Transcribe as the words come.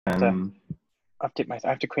Um, Update I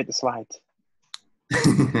have to create the slides.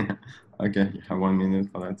 okay, you have 1 minute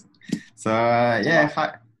for that. So yeah,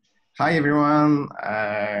 hi everyone.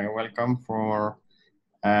 Welcome for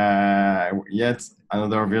yet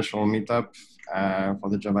another virtual meetup for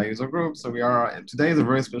the Java user group. So today is a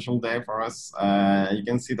very special day for us. You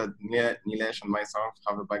can see that Nilesh and myself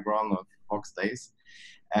have a background of Vox Days.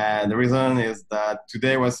 The reason is that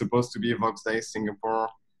today was supposed to be Vox Days Singapore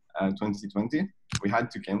 2020. We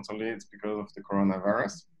had to cancel it because of the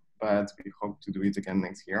coronavirus, but we hope to do it again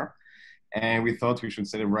next year. And we thought we should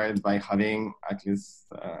celebrate by having at least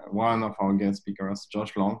one of our guest speakers,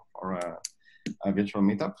 Josh Long, for a virtual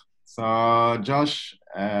meetup. So Josh,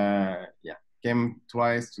 came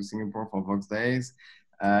twice to Singapore for Vox Days.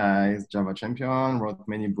 He's Java champion, wrote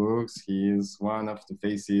many books. He's one of the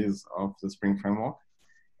faces of the Spring framework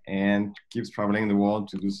and keeps traveling the world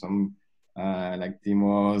to do some like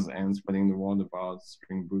demos and spreading the word about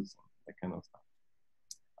Spring Boot, that kind of stuff.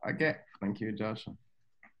 Okay, thank you, Josh.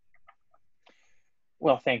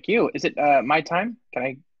 Well, thank you. Is it my time? Should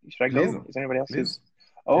I go? Please. Is anybody else? Please.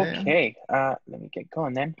 Okay, yeah. Let me get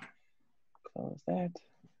going then. Close that.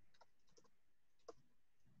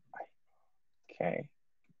 Okay.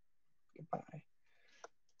 Goodbye.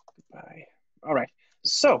 All right.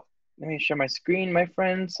 So let me share my screen, my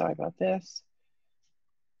friends. Sorry about this.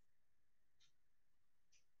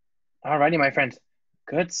 All righty, my friends.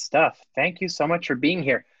 Good stuff. Thank you so much for being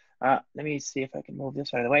here. Let me see if I can move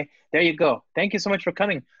this out of the way. There you go. Thank you so much for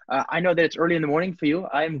coming. I know that it's early in the morning for you.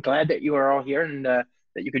 I'm glad that you are all here and that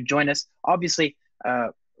you could join us. Obviously,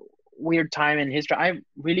 weird time in history. I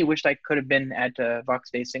really wished I could have been at Vox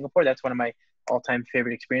Day Singapore. That's one of my all-time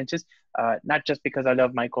favorite experiences. Not just because I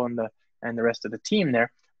love Michael and the rest of the team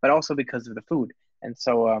there, but also because of the food. And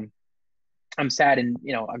so I'm sad, and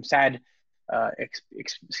I'm sad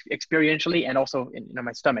experientially, and also in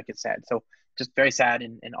my stomach is sad. So just very sad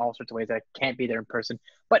in all sorts of ways that I can't be there in person.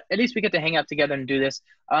 But at least we get to hang out together and do this.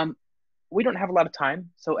 We don't have a lot of time.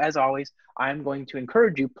 So as always, I'm going to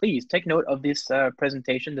encourage you, please take note of this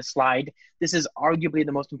presentation, the slide. This is arguably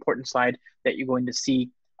the most important slide that you're going to see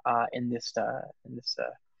in this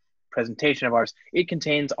presentation of ours. It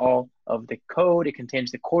contains all of the code. It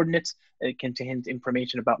contains the coordinates. It contains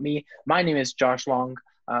information about me. My name is Josh Long.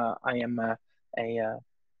 I am a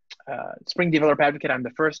Spring Developer Advocate. I'm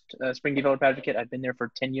the first Spring Developer Advocate. I've been there for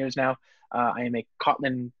 10 years now. I am a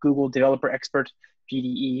Kotlin Google Developer Expert,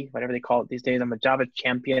 GDE, whatever they call it these days. I'm a Java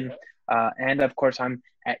champion. And of course, I'm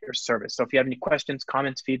at your service. So if you have any questions,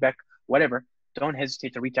 comments, feedback, whatever, don't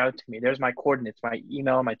hesitate to reach out to me. There's my coordinates, my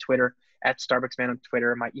email, my Twitter, at StarbucksMan on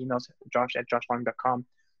Twitter. My email's josh@joshlong.com.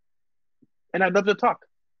 And I'd love to talk.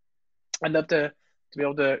 I'd love to be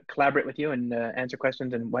able to collaborate with you and answer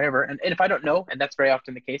questions and whatever. And if I don't know, and that's very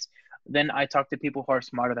often the case, then I talk to people who are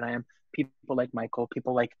smarter than I am, people like Michael,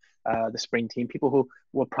 people like the Spring team, people who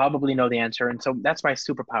will probably know the answer. And so that's my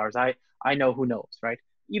superpowers. I know who knows, right?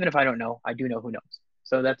 Even if I don't know, I do know who knows.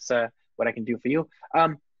 So that's what I can do for you.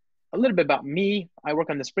 A little bit about me. I work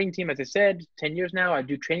on the Spring team, as I said, 10 years now. I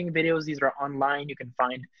do training videos. These are online. You can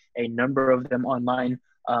find a number of them online,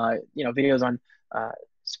 videos on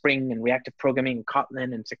Spring and reactive programming and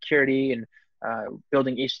Kotlin and security and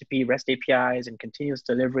building HTTP REST APIs and continuous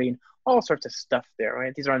delivery and all sorts of stuff there,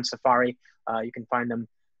 right? These are on Safari. You can find them.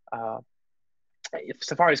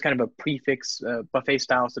 Safari is kind of a prefix buffet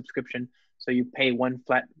style subscription. So you pay one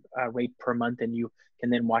flat rate per month and you can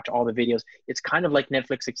then watch all the videos. It's kind of like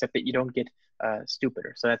Netflix, except that you don't get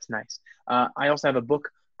stupider. So that's nice. I also have a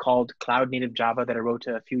book called Cloud Native Java that I wrote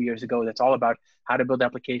a few years ago. That's all about how to build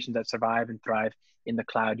applications that survive and thrive in the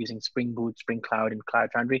cloud using Spring Boot, Spring Cloud, and Cloud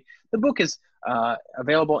Foundry. The book is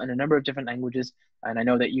available in a number of different languages. And I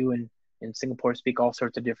know that you in Singapore speak all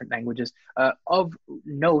sorts of different languages. Of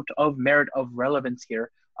note, of merit, of relevance here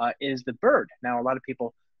is the bird. Now, a lot of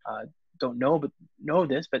people don't know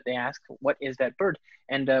this, but they ask, what is that bird?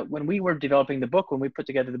 And when we were developing the book, when we put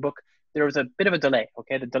together the book, there was a bit of a delay,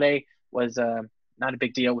 okay? The delay was not a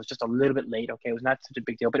big deal. It was just a little bit late, okay? It was not such a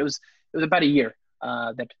big deal, but it was about a year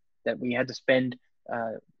that we had to spend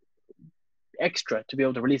extra to be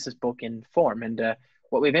able to release this book in form. And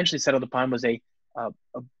what we eventually settled upon was a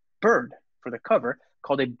bird for the cover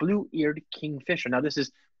called a blue-eared kingfisher. Now, this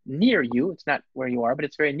is near you. It's not where you are, but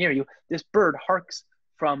it's very near you. This bird harks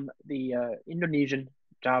from the Indonesian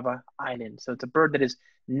Java island. So it's a bird that is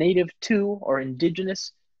native to or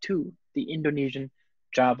indigenous to the Indonesian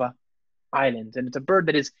Java islands. And it's a bird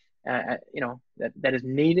that is, that is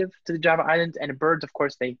native to the Java islands. And birds, of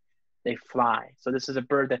course, they fly. So this is a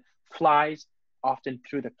bird that flies often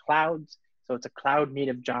through the clouds. So it's a cloud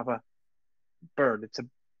native Java bird. It's a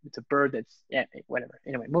it's a bird that's, yeah, whatever.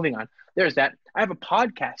 Anyway, moving on. There's that. I have a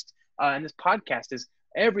podcast, and this podcast is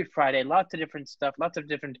every Friday, lots of different stuff,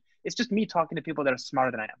 it's just me talking to people that are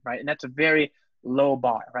smarter than I am, right? And that's a very low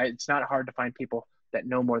bar, right? It's not hard to find people that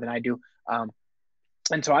know more than I do.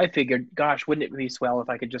 And so I figured, gosh, wouldn't it be swell if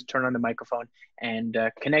I could just turn on the microphone and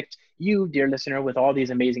connect you, dear listener, with all these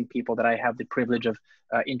amazing people that I have the privilege of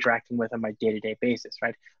interacting with on my day-to-day basis,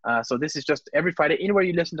 right? So this is just every Friday, anywhere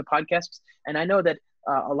you listen to podcasts. And I know that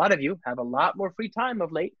a lot of you have a lot more free time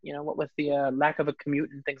of late, what with the lack of a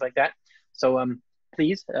commute and things like that. So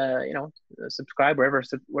please, subscribe wherever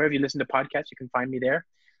you listen to podcasts. You can find me there.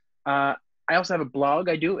 I also have a blog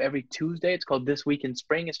I do every Tuesday. It's called This Week in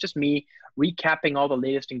Spring. It's just me recapping all the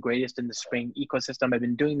latest and greatest in the Spring ecosystem. I've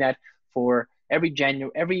been doing that for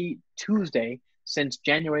every Tuesday since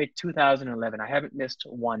January 2011. I haven't missed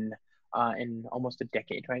one in almost a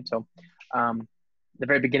decade, right? So the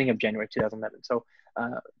very beginning of January 2011. So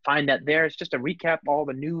find that there. It's just a recap, all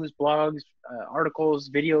the news, blogs, articles,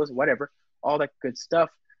 videos, whatever, all that good stuff.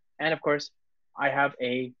 And of course, I have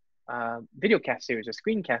a video cast series, a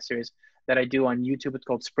screencast series that I do on YouTube. It's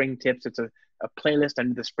called Spring Tips. It's a playlist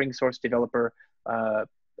under the Spring Source Developer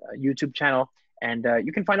YouTube channel. And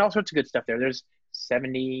you can find all sorts of good stuff there. There's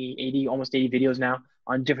 70, 80, almost 80 videos now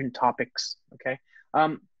on different topics, okay?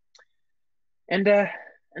 And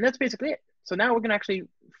that's basically it. So now we're gonna actually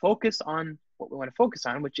focus on what we wanna focus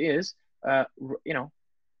on, which is,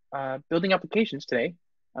 building applications today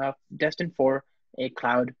destined for a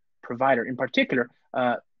cloud provider, in particular,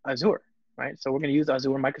 Azure. Right? So we're going to use Azure,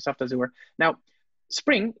 Microsoft Azure. Now,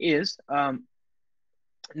 Spring is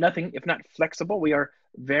nothing if not flexible. We are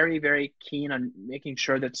very, very keen on making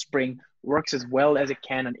sure that Spring works as well as it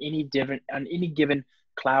can on any given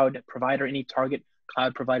cloud provider, any target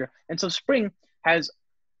cloud provider. And so Spring has,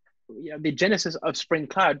 the genesis of Spring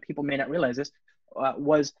Cloud, people may not realize this,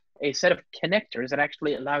 was a set of connectors that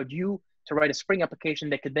actually allowed you to write a Spring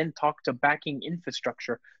application that could then talk to backing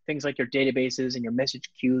infrastructure, things like your databases and your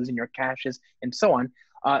message queues and your caches and so on,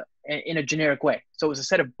 in a generic way. So it was a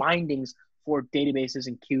set of bindings for databases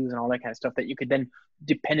and queues and all that kind of stuff that you could then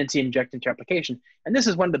dependency inject into your application. And this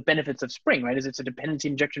is one of the benefits of Spring, right? Is it's a dependency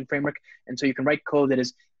injection framework. And so you can write code that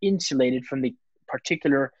is insulated from the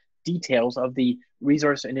particular details of the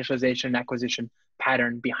resource initialization and acquisition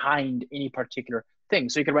pattern behind any particular thing.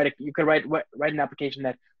 So you could write an application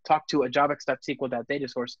that talked to a javax.sql.data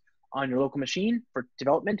source on your local machine for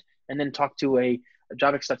development, and then talk to a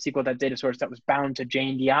javax.sql.data source that was bound to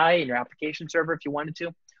JNDI in your application server if you wanted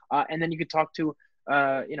to. And then you could talk to,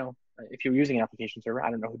 if you're using an application server, I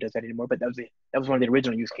don't know who does that anymore, but that was one of the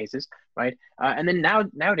original use cases, right? And then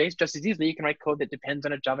nowadays, just as easily, you can write code that depends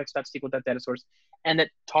on a javax.sql.data source and that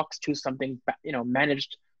talks to something,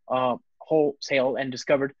 managed wholesale and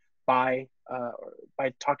discovered by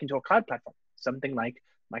talking to a cloud platform, something like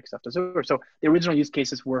Microsoft Azure. So the original use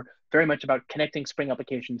cases were very much about connecting Spring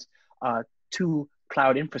applications to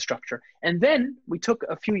cloud infrastructure. And then we took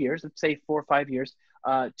a few years, let's say 4 or 5 years,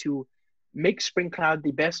 to make Spring Cloud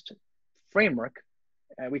the best framework.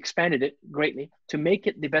 We expanded it greatly to make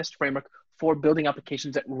it the best framework for building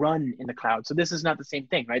applications that run in the cloud. So this is not the same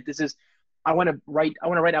thing, right? This is, I want to write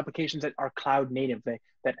applications that are cloud native,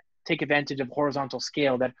 that take advantage of horizontal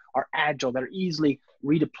scale, that are agile, that are easily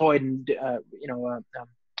redeployed and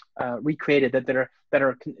recreated, that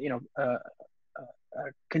are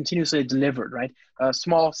continuously delivered, right?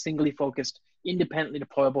 Small, singly focused, independently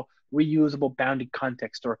deployable, reusable, bounded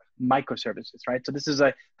context, or microservices, right? So this is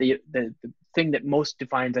the thing that most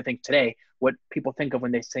defines, I think, today what people think of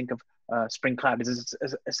when they think of Spring Cloud is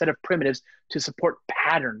a set of primitives to support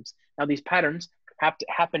patterns. Now, these patterns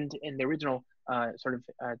happened in the original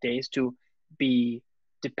days to be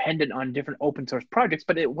dependent on different open source projects,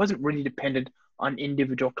 but it wasn't really dependent on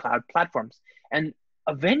individual cloud platforms. And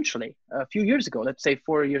eventually, a few years ago, let's say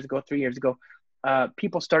 4 years ago, 3 years ago,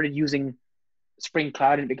 people started using Spring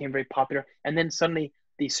Cloud and it became very popular. And then suddenly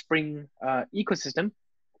the Spring ecosystem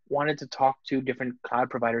wanted to talk to different cloud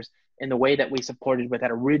providers in the way that we supported with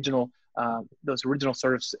that those original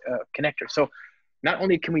sort of connectors. So not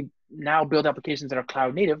only can we now build applications that are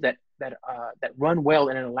cloud native that run well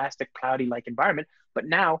in an elastic cloudy-like environment, but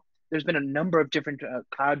now there's been a number of different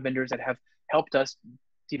cloud vendors that have helped us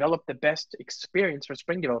develop the best experience for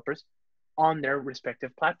Spring developers on their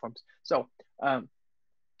respective platforms. So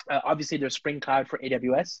obviously there's Spring Cloud for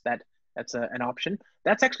AWS. That's an option.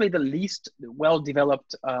 That's actually the least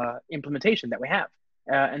well-developed implementation that we have.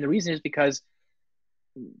 And the reason is because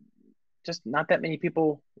just not that many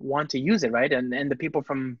people want to use it, right? And the people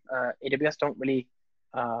from AWS don't really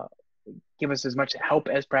give us as much help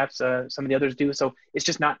as perhaps some of the others do. So it's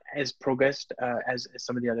just not as progressed as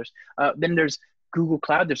some of the others. Then there's Google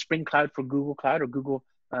Cloud. There's Spring Cloud for Google Cloud or Google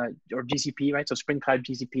or GCP, right? So Spring Cloud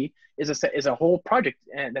GCP is a whole project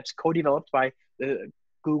that's co-developed by the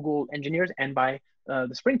Google engineers and by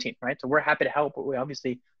the Spring team, right? So we're happy to help. We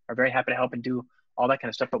obviously are very happy to help and do all that kind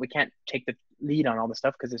of stuff, but we can't take the lead on all the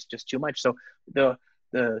stuff because it's just too much. So the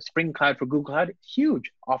Spring Cloud for Google Cloud,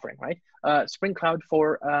 huge offering, right? Spring Cloud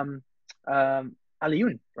for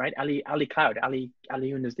Aliyun, right? Ali Cloud.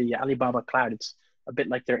 Aliyun is the Alibaba Cloud. It's a bit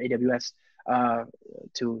like their AWS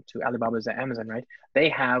to Alibaba's Amazon, right? They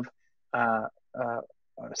have a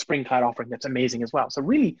Spring Cloud offering that's amazing as well. So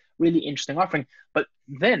really, really interesting offering. But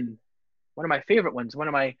then one of my favorite ones, one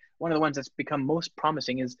of the ones that's become most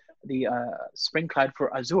promising is the Spring Cloud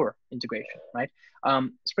for Azure integration, right?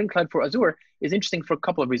 Spring Cloud for Azure is interesting for a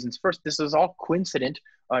couple of reasons. First, this is all coincident.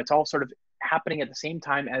 It's all sort of happening at the same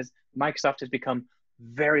time as Microsoft has become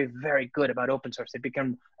very, very good about open source. They've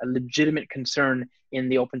become a legitimate concern in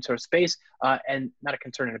the open source space, and not a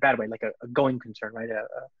concern in a bad way, like a going concern, right?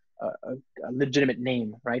 A legitimate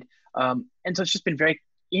name, right? And so it's just been very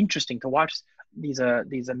interesting to watch these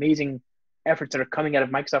amazing efforts that are coming out of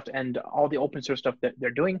Microsoft and all the open source stuff that they're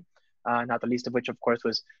doing. Not the least of which, of course,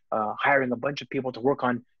 was hiring a bunch of people to work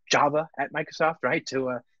on Java at Microsoft, right?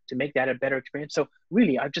 To make that a better experience. So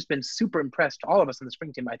really, I've just been super impressed. All of us on the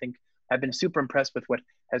Spring team, I think, have been super impressed with what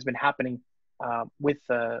has been happening with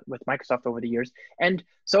Microsoft over the years. And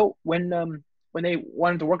so when they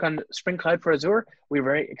wanted to work on Spring Cloud for Azure, we were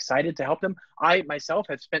very excited to help them. I myself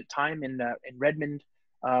have spent time in Redmond,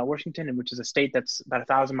 Washington, which is a state that's about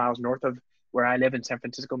 1,000 miles north of where I live in San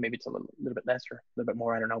Francisco. Maybe it's a little bit less or a little bit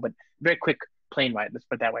more, I don't know, but very quick plane ride. Let's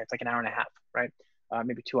put it that way. It's like an hour and a half, right?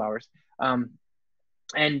 Maybe 2 hours.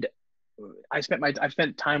 And I've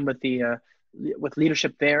spent time with with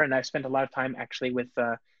leadership there, and I've spent a lot of time actually with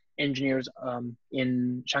engineers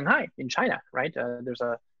in Shanghai, in China, right? There's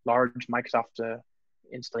a large Microsoft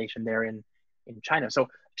installation there in China. So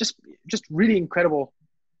just really incredible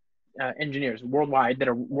engineers worldwide that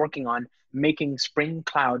are working on making Spring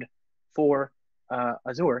Cloud for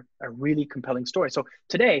Azure a really compelling story. So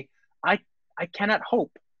today, I cannot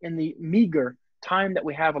hope in the meager time that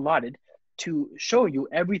we have allotted to show you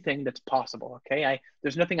everything that's possible. Okay,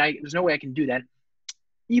 there's no way I can do that,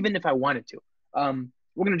 even if I wanted to.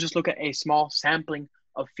 We're going to just look at a small sampling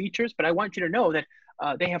of features, but I want you to know that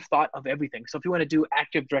they have thought of everything. So if you want to do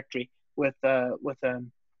Active Directory with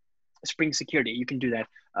Spring Security, you can do that.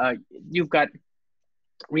 You've got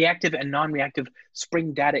reactive and non-reactive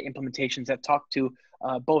Spring data implementations that talk to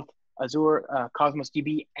both Azure Cosmos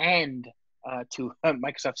DB and to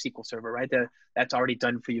Microsoft SQL Server, right? That's already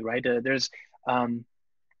done for you, right? There's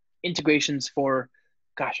integrations for,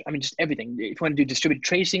 just everything. If you want to do distributed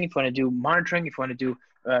tracing, if you want to do monitoring, if you want to do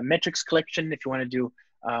metrics collection, if you want to do,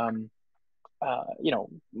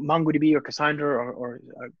 MongoDB or Cassandra or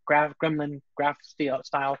Gremlin graph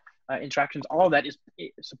style interactions, all of that is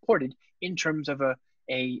supported in terms of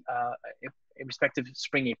a respective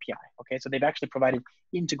Spring API. Okay, so they've actually provided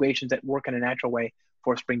integrations that work in a natural way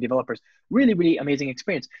for Spring developers. Really, really amazing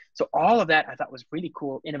experience. So all of that I thought was really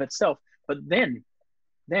cool in of itself. But then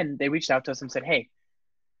they reached out to us and said, hey,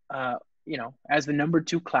 as the number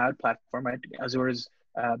 2 cloud platform, right? Azure is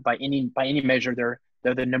by any measure, they're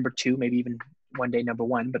the number 2, maybe even one day number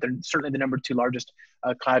 1, but they're certainly the number 2 largest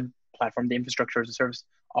cloud platform, the infrastructure as a service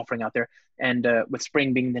offering out there. And with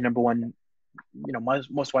Spring being the number 1,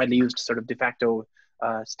 most widely used sort of de facto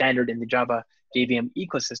standard in the Java JVM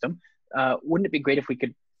ecosystem, wouldn't it be great if we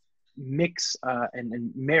could mix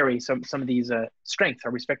and marry some of these strengths,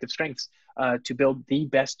 our respective strengths, to build the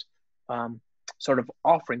best sort of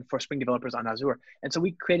offering for Spring developers on Azure? And so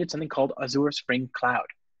we created something called Azure Spring Cloud.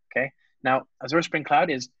 Okay, now Azure Spring Cloud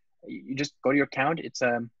is, you just go to your account. It's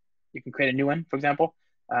you can create a new one, for example,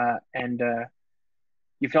 and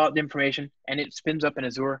you fill out the information, and it spins up an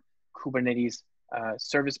Azure Kubernetes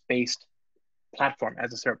service-based platform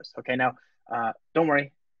as a service. Okay, now don't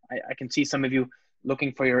worry, I can see some of you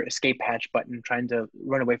looking for your escape hatch button, trying to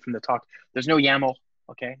run away from the talk. There's no YAML.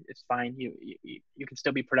 Okay, it's fine. You can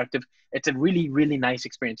still be productive. It's a really, really nice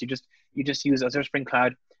experience. You just use Azure Spring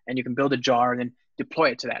Cloud, and you can build a jar and then deploy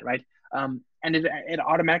it to that, right? And it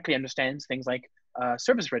automatically understands things like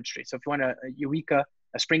service registry. So if you want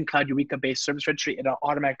a Spring Cloud Eureka-based service registry, it'll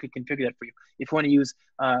automatically configure that for you. If you want to use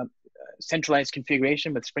centralized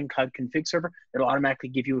configuration with Spring Cloud Config Server, it'll automatically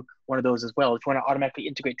give you one of those as well. If you want to automatically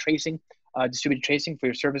integrate tracing, distributed tracing for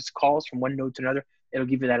your service calls from one node to another, it'll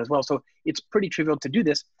give you that as well. So it's pretty trivial to do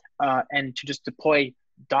this and to just deploy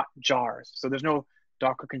 .jars. So there's no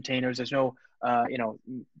Docker containers. There's no,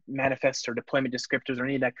 manifests or deployment descriptors or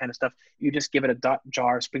any of that kind of stuff. You just give it a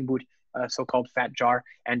 .jar, Spring Boot, so-called fat jar,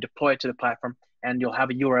 and deploy it to the platform. And you'll have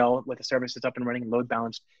a URL with a service that's up and running, load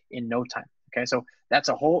balanced in no time. Okay, so that's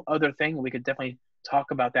a whole other thing. We could definitely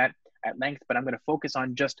talk about that at length, but I'm going to focus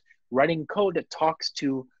on just writing code that talks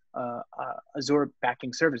to Azure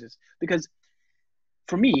backing services. Because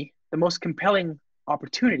for me, the most compelling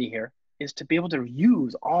opportunity here is to be able to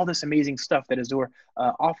use all this amazing stuff that Azure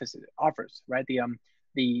offers, right?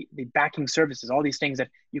 The backing services, all these things that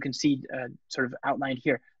you can see sort of outlined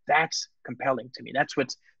here. That's compelling to me. That's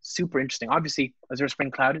what's super interesting. Obviously, Azure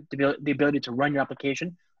Spring Cloud, the ability to run your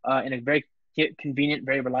application in a very convenient,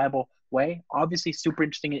 very reliable way. Obviously, super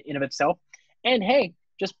interesting in of itself. And hey,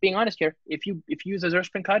 just being honest here, if you use Azure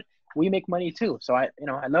Spring Cloud, we make money too. So I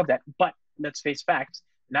love that. But let's face facts,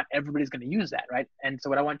 not everybody's going to use that, right? And so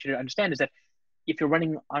what I want you to understand is that if you're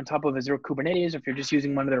running on top of Azure Kubernetes, or if you're just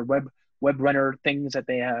using one of their web runner things that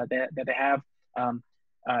they have,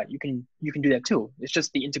 you can do that too. It's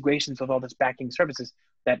just the integrations with all this backing services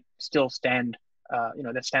that still stand,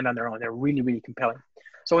 that stand on their own. They're really, really compelling.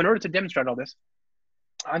 So in order to demonstrate all this,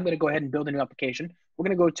 I'm going to go ahead and build a new application. We're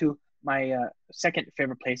going to go to my second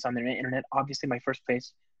favorite place on the internet. Obviously, my first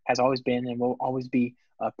place has always been and will always be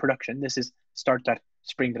production. This is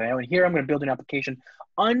start.spring.io. And here I'm going to build an application.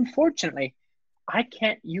 Unfortunately, I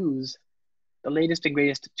can't use the latest and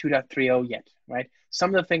greatest 2.30 yet, right?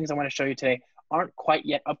 Some of the things I want to show you today aren't quite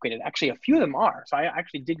yet upgraded. Actually, a few of them are. So I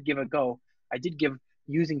actually did give a go. I did give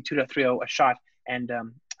using 2.30 a shot, and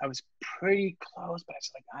I was pretty close, but I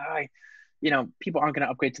was like, people aren't going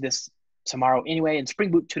to upgrade to this tomorrow anyway. And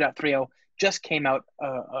Spring Boot 2.30 just came out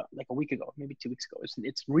like a week ago, maybe 2 weeks ago.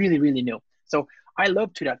 It's really, really new. So I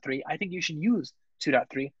love 2.3. I think you should use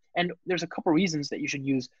 2.3. And there's a couple reasons that you should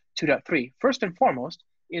use 2.3. First and foremost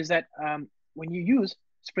is that when you use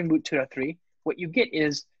Spring Boot 2.3, what you get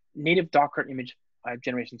is native Docker image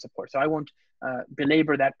generation support. So I won't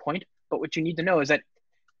belabor that point, but what you need to know is that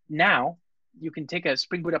now you can take a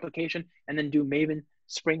Spring Boot application and then do maven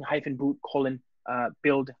spring-boot :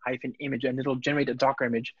 build-image, and it'll generate a Docker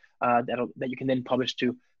image that you can then publish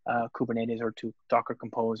to Kubernetes or to Docker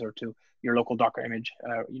Compose or to your local Docker image,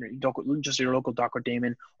 just your local Docker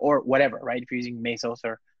daemon or whatever, right? If you're using Mesos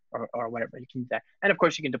or whatever, you can do that. And of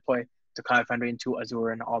course, you can deploy to Cloud Foundry and to Azure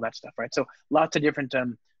and all that stuff, right? So lots of different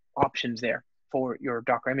options there for your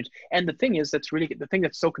Docker image. And the thing is, the thing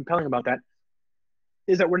that's so compelling about that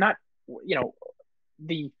is that we're not,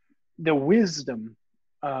 the wisdom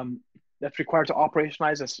that's required to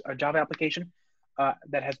operationalize a Java application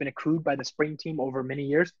that has been accrued by the Spring team over many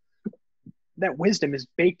years. That wisdom is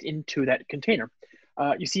baked into that container.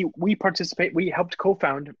 You see, we helped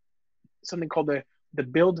co-found something called the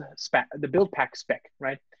build pack spec,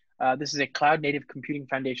 right? This is a cloud native computing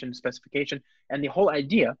foundation specification. And the whole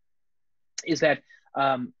idea is that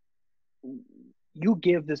you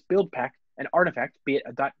give this build pack an artifact, be it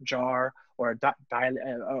a .jar or a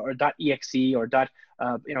 .exe or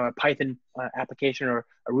a Python application or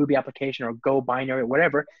a Ruby application or Go binary or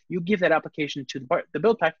whatever. You give that application to the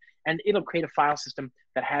build pack, and it'll create a file system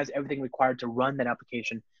that has everything required to run that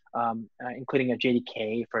application, including a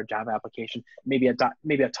JDK for a Java application, maybe a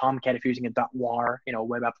Tomcat if you're using a .war,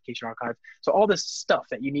 web application archive. So all this stuff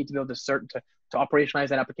that you need to be able to operationalize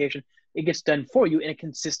that application, it gets done for you in a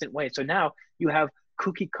consistent way. So now you have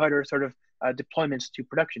cookie cutter sort of deployments to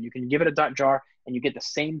production. You can give it a .jar and you get the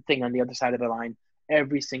same thing on the other side of the line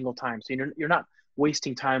every single time. So you're not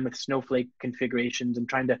wasting time with snowflake configurations and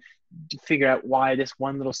trying to figure out why this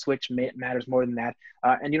one little switch matters more than that.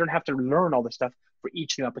 And you don't have to learn all this stuff for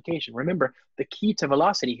each new application. Remember, the key to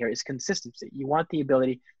velocity here is consistency. You want the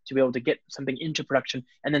ability to be able to get something into production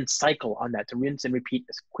and then cycle on that, to rinse and repeat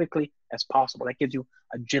as quickly as possible. That gives you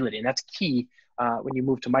agility, and that's key when you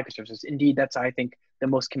move to microservices. Indeed, that's, I think, the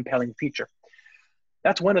most compelling feature.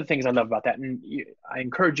 That's one of the things I love about that. And I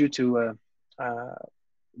encourage you to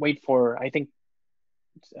wait for, I think,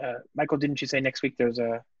 Michael, didn't you say next week there's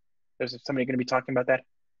somebody going to be talking about that?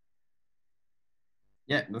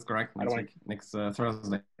 Yeah, that's correct. Next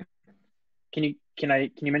Thursday. Can you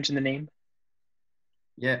mention the name?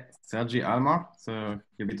 Yeah, Sergi Almar. So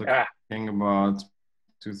he'll be talking about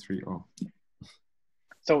 2.3.0.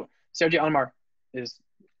 So Sergi Almar is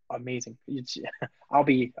amazing. I'll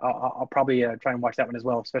probably try and watch that one as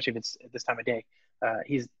well, especially if it's at this time of day.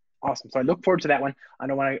 He's awesome. So I look forward to that one. I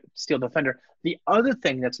don't want to steal the thunder. The other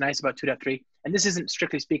thing that's nice about 2.3, and this isn't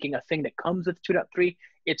strictly speaking a thing that comes with 2.3,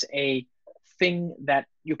 it's a thing that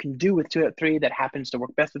you can do with 2.3 that happens to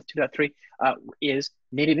work best with 2.3 is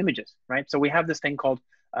native images, right? So we have this thing called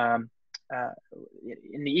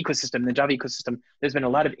in the ecosystem, the Java ecosystem, there's been a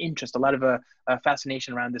lot of interest, a lot of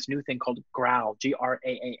fascination around this new thing called Graal,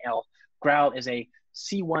 Graal. Graal is a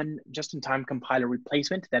C1 just-in-time compiler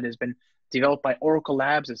replacement that has been developed by Oracle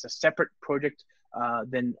Labs. It's a separate project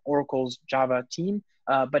than Oracle's Java team,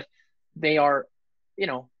 but they are,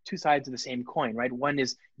 two sides of the same coin, right?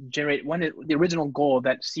 The original goal of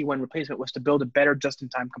that C1 replacement was to build a better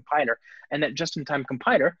just-in-time compiler, and that just-in-time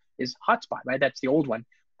compiler is Hotspot, right? That's the old one.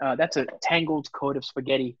 That's a tangled code of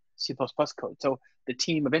spaghetti C++ code. So the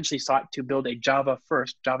team eventually sought to build a Java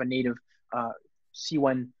native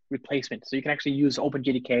C1 replacement. So you can actually use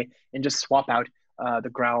OpenJDK and just swap out the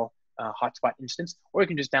Graal Hotspot instance, or you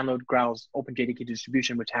can just download Graal's OpenJDK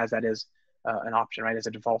distribution, which has that as an option, right, as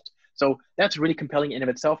a default. So that's really compelling in of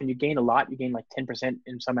itself, and you gain a lot. You gain like 10%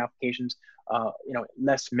 in some applications,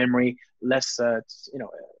 less memory, less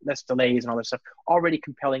delays and all that stuff. Already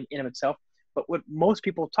compelling in of itself. But what most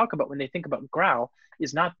people talk about when they think about Graal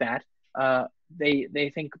is not that.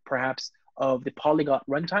 They think perhaps of the polyglot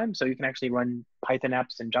runtime. So you can actually run Python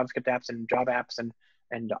apps and JavaScript apps and Java apps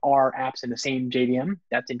and R apps in the same JVM.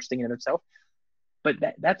 That's interesting in of itself. But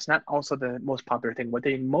that's not also the most popular thing. What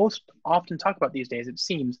they most often talk about these days, it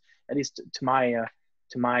seems, at least to my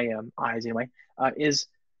eyes anyway, is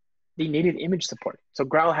the native image support. So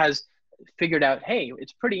Graal has figured out, hey,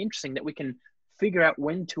 it's pretty interesting that we can figure out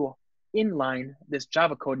when to inline this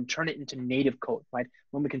Java code and turn it into native code, right?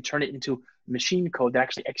 When we can turn it into machine code that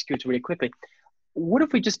actually executes really quickly. What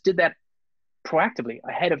if we just did that proactively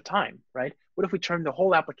ahead of time, right? What if we turned the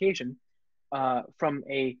whole application from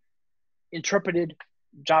a interpreted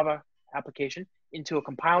Java application into a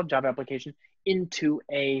compiled Java application into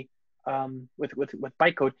a with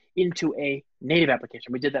bytecode into a native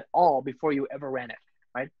application? We did that all before you ever ran it,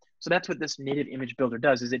 right? So that's what this native image builder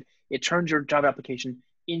does. Is it turns your Java application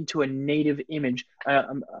into a native image,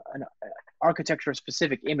 an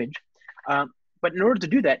architecture-specific image. But in order to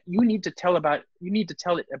do that, you need to tell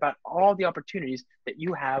it about all the opportunities that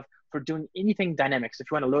you have for doing anything dynamics. If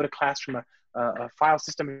you want to load a class from a file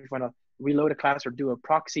system, if you want to reload a class or do a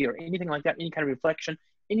proxy or anything like that, any kind of reflection,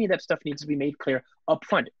 any of that stuff needs to be made clear up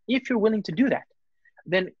front. If you're willing to do that,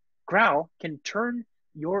 then Graal can turn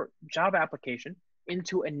your Java application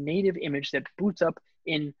into a native image that boots up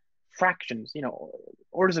in fractions,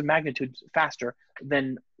 orders of magnitude faster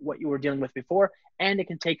than what you were dealing with before. And it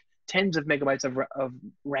can take tens of megabytes of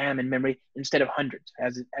RAM and memory instead of hundreds,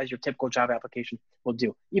 as your typical Java application will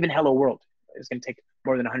do. Even Hello World is going to take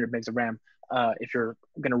more than 100 megs of RAM if you're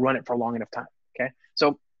going to run it for a long enough time. Okay,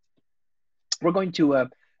 so we're going to,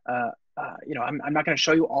 I'm not going to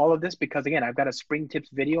show you all of this because again, I've got a Spring Tips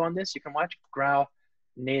video on this. You can watch Graal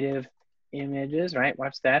native images, right?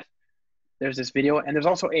 Watch that. There's this video, and there's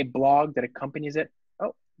also a blog that accompanies it.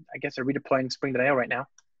 Oh, I guess they're redeploying Spring.io right now.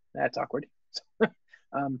 That's awkward.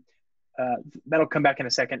 That'll come back in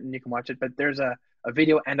a second, and you can watch it. But there's a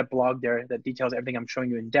video and a blog there that details everything I'm showing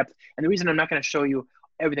you in depth. And the reason I'm not going to show you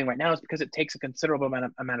everything right now is because it takes a considerable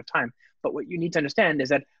amount of time. But what you need to understand is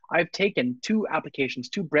that I've taken two applications,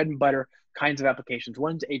 two bread and butter kinds of applications.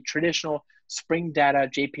 One's a traditional Spring Data,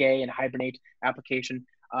 JPA, and Hibernate application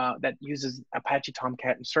that uses Apache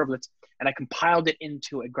Tomcat and servlets, and I compiled it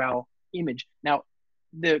into a Graal image. Now,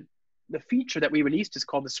 the feature that we released is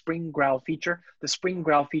called the Spring Graal feature. The Spring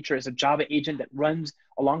Graal feature is a Java agent that runs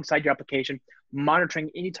alongside your application,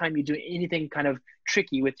 monitoring anytime you do anything kind of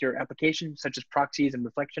tricky with your application, such as proxies and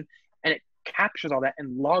reflection, and it captures all that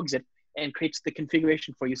and logs it and creates the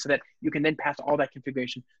configuration for you so that you can then pass all that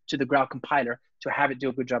configuration to the Graal compiler to have it do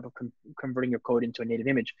a good job of converting your code into a native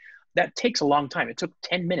image. That takes a long time. It took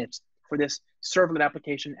 10 minutes for this servlet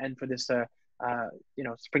application and for this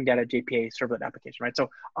Spring Data JPA servlet application, right? So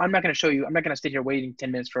I'm not going to show you, I'm not going to sit here waiting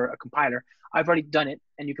 10 minutes for a compiler. I've already done it,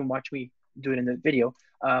 and you can watch me do it in the video.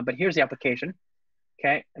 But here's the application.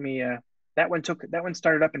 Okay, let me, that one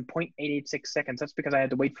started up in 0.886 seconds. That's because I had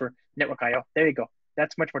to wait for network IO. There you go.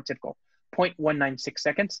 That's much more typical. 0.196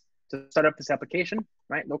 seconds to start up this application,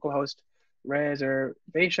 right? Localhost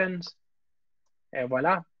reservations. And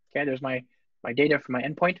voila. Okay, there's my data from my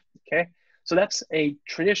endpoint. Okay, so that's a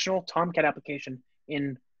traditional Tomcat application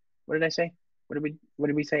in, what did I say? What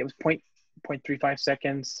did we say? It was 0.35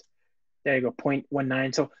 seconds. There you go,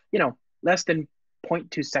 0.19. So, less than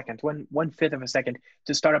 0.2 seconds, one fifth of a second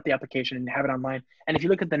to start up the application and have it online. And if you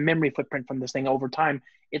look at the memory footprint from this thing over time,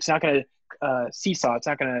 it's not going to seesaw. It's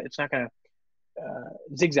not going to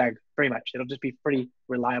zigzag very much. It'll just be pretty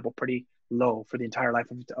reliable, pretty low for the entire life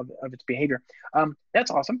of its behavior.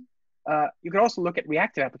 That's awesome. You can also look at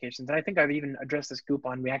reactive applications. And I think I've even addressed this group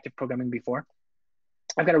on reactive programming before.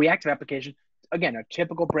 I've got a reactive application, again, a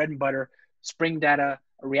typical bread and butter Spring Data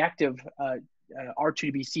reactive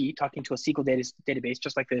R2DBC talking to a SQL database,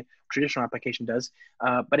 just like the traditional application does.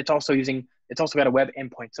 But it's also got a web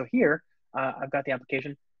endpoint. So here, I've got the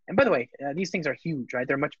application. And by the way, these things are huge, right?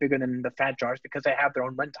 They're much bigger than the fat jars because they have their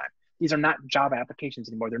own runtime. These are not Java applications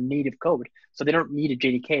anymore. They're native code. So they don't need a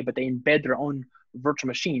JDK, but they embed their own virtual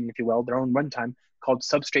machine, if you will, their own runtime called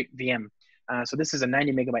Substrate VM. So this is a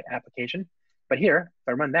 90 megabyte application. But here,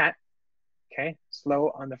 if I run that, okay,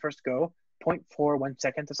 slow on the first go, 0.41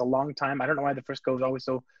 seconds. That's a long time. I don't know why the first go is always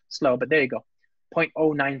so slow, but there you go,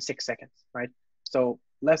 0.096 seconds, right? So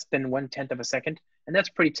less than 1/10 of a second. And that's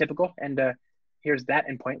pretty typical. And here's that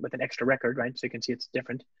endpoint with an extra record, right? So you can see it's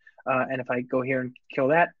different. And if I go here and kill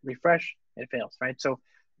that, refresh, it fails, right? So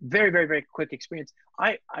very, very, very quick experience.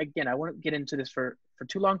 Again, I won't get into this for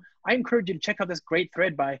too long. I encourage you to check out this great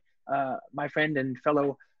thread by my friend and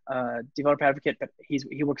fellow developer advocate, but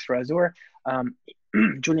he works for Azure.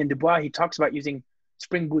 Julien Dubois, he talks about using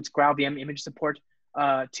Spring Boot's Ground VM image support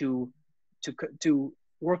to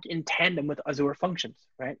work in tandem with Azure functions,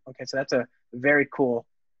 right? Okay, so that's a very cool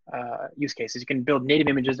use case. You can build native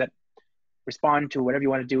images that respond to whatever you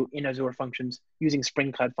want to do in Azure functions using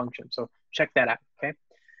Spring Cloud functions. So check that out, okay?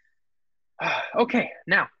 Okay,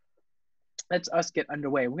 now let's us get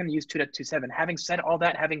underway. We're going to use 2.27. Having said all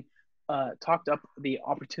that, having talked up the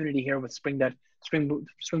opportunity here with Spring Boot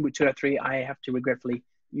 2.3, I have to regretfully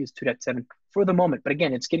use 2.7 for the moment. But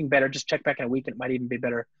again, it's getting better. Just check back in a week. It might even be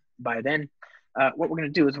better by then. What we're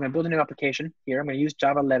going to do is we're going to build a new application here. I'm going to use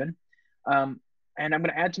Java 11. And I'm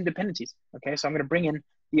going to add some dependencies. Okay, so I'm going to bring in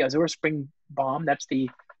the Azure Spring BOM. That's the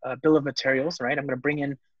bill of materials, right? I'm going to bring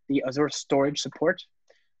in the Azure storage support.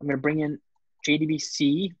 I'm going to bring in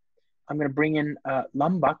JDBC. I'm going to bring in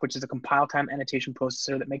Lombok, which is a compile time annotation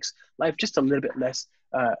processor that makes life just a little bit less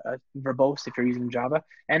verbose if you're using Java.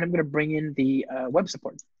 And I'm going to bring in the web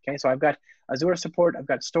support. Okay, so I've got Azure support, I've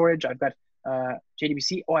got storage, I've got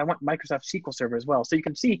JDBC. Oh, I want Microsoft SQL Server as well. So you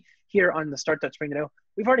can see here on the start.spring.io,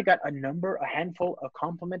 we've already got a handful, a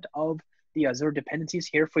complement of the Azure dependencies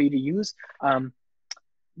here for you to use.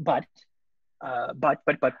 But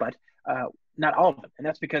not all of them. And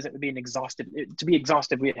that's because it would be to be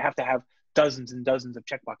exhaustive, we'd have to have dozens and dozens of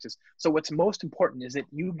checkboxes. So what's most important is that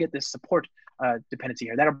you get this support dependency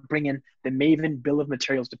here. That'll bring in the Maven bill of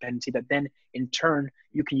materials dependency that then in turn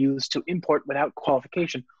you can use to import without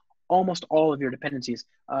qualification almost all of your dependencies,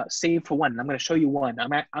 save for one. And I'm going to show you one. I'm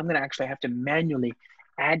going to actually have to manually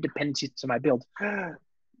add dependencies to my build,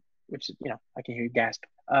 which, I can hear you gasp,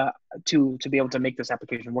 to be able to make this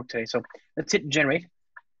application work today. So let's hit generate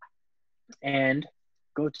and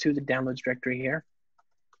go to the downloads directory here.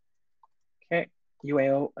 Okay,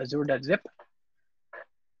 UAO azure.zip.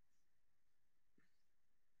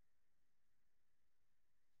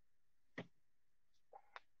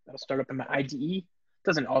 That'll start up in my IDE.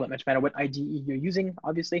 Doesn't all that much matter what IDE you're using,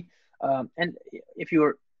 obviously. And if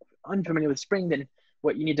you're unfamiliar with Spring, then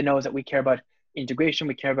what you need to know is that we care about integration.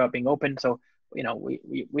 We care about being open. So, we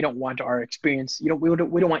don't want our experience. We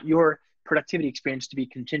don't want your productivity experience to be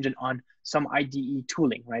contingent on some IDE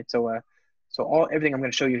tooling, right? So, everything I'm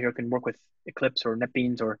going to show you here can work with Eclipse or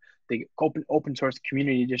NetBeans or the open source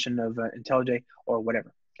community edition of IntelliJ or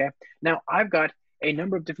whatever. Okay. Now I've got a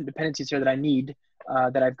number of different dependencies here that I need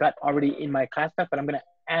that I've got already in my class path, but I'm going to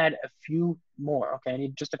add a few more. Okay, I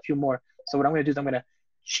need just a few more. So what I'm going to do is I'm going to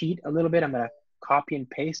cheat a little bit. I'm going to copy and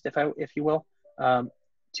paste, if you will,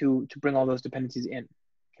 to bring all those dependencies in.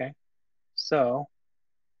 Okay, so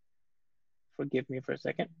forgive me for a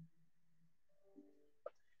second.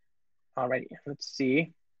 Alrighty, let's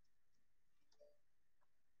see.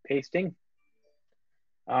 Pasting.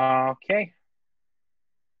 Okay.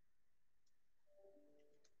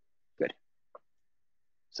 Good.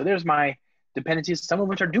 So there's my dependencies, some of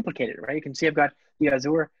which are duplicated, right? You can see I've got the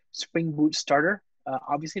Azure Spring Boot Starter.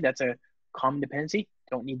 Obviously, that's a common dependency.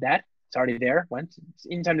 Don't need that. It's already there. Once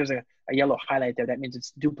anytime there's a yellow highlight there, that means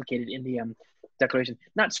it's duplicated in the declaration.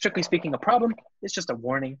 Not strictly speaking a problem. It's just a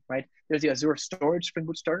warning, right? There's the Azure Storage Spring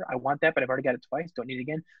Boot Starter. I want that, but I've already got it twice. Don't need it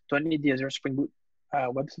again. Don't need the Azure Spring Boot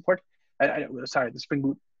web support. Sorry, the Spring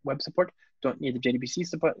Boot web support. Don't need the JDBC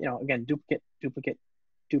support. Again,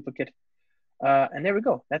 duplicate. And there we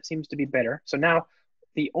go. That seems to be better. So now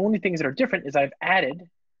the only things that are different is I've added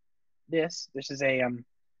this. This is a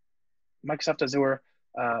Microsoft Azure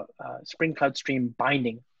Spring Cloud Stream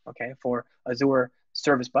binding, okay, for Azure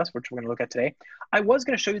Service Bus, which we're going to look at today. I was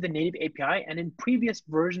going to show you the native API, and in previous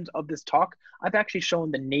versions of this talk, I've actually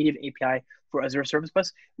shown the native API for Azure Service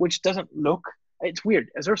Bus, which doesn't look, it's weird.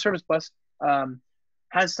 Azure Service Bus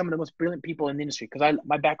has some of the most brilliant people in the industry, because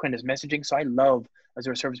my background is messaging, so I love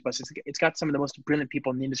Azure Service Bus. It's got some of the most brilliant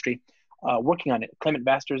people in the industry working on it. Clement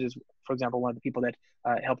Basters is, for example, one of the people that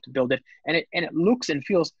helped build it, and it looks and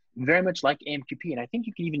feels very much like AMQP, and I think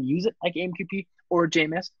you can even use it like AMQP or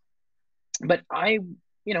JMS. But I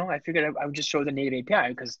figured I would just show the native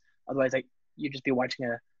API, because otherwise you'd just be watching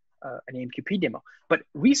an AMQP demo. But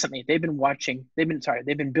recently they've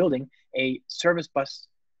been building a service bus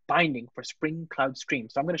binding for Spring Cloud Stream.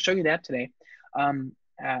 So I'm going to show you that today.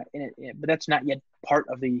 But that's not yet part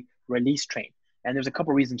of the release train. And there's a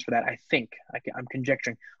couple of reasons for that. I'm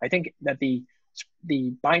conjecturing. I think that the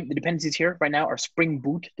dependencies here right now are Spring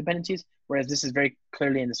Boot dependencies, whereas this is very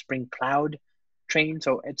clearly in the Spring Cloud train.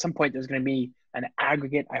 So at some point there's going to be an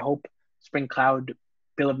aggregate, I hope, Spring Cloud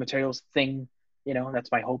bill of materials thing.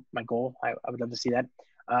 That's my hope, my goal. I would love to see that.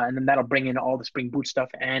 And then that'll bring in all the Spring Boot stuff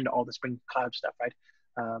and all the Spring Cloud stuff, right?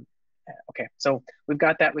 Okay, so we've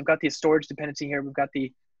got that. We've got the storage dependency here. We've got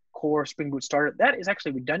the core Spring Boot starter. That is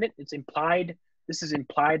actually redundant. It's implied. This is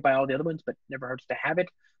implied by all the other ones, but never hurts to have it.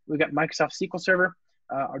 We've got Microsoft SQL Server,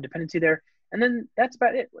 our dependency there. And then that's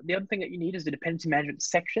about it. The other thing that you need is the dependency management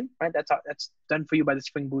section, right? That's done for you by the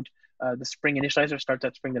Spring Boot. The Spring initializer starts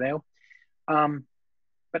at spring.io.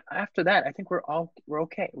 But after that, I think we're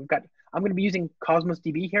okay. I'm going to be using Cosmos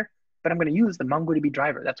DB here, but I'm going to use the MongoDB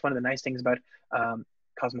driver. That's one of the nice things about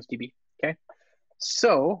Cosmos DB. Okay,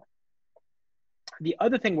 so the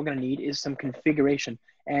other thing we're going to need is some configuration,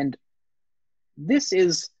 and this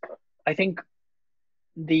is, I think,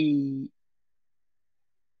 the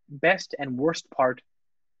best and worst part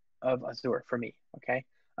of Azure for me. Okay,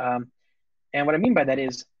 and what I mean by that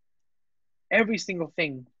is every single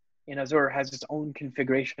thing in Azure has its own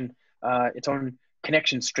configuration, its own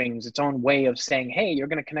connection strings, its own way of saying, hey, you're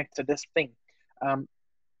going to connect to this thing.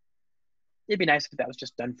 It'd be nice if that was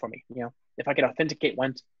just done for me. If I could authenticate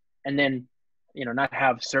once and then, not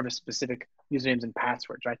have service-specific usernames and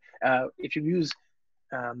passwords, right? If you use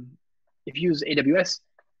AWS,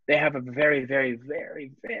 they have a very, very,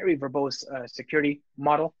 very, very verbose security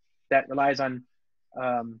model that relies on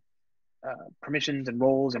permissions and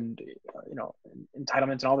roles and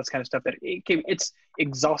entitlements and all this kind of stuff. That it's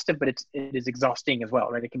exhaustive, but it is exhausting as well,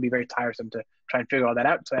 right? It can be very tiresome to try and figure all that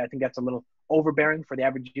out. So I think that's a little overbearing for the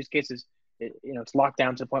average use cases. It's locked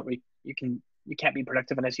down to the point where you can't be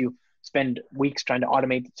productive unless you spend weeks trying to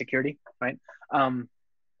automate security, right? On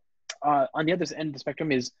the other end of the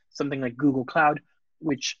spectrum is something like Google Cloud,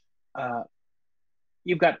 which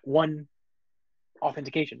you've got one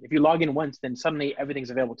authentication. If you log in once, then suddenly everything's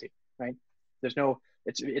available to you, right? There's no,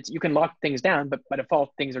 you can lock things down, but by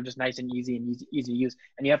default, things are just nice and easy to use.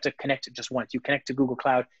 And you have to connect it just once. You connect to Google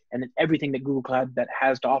Cloud, and then everything that Google Cloud that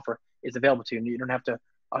has to offer is available to you. And you don't have to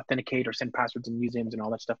authenticate or send passwords and usernames and all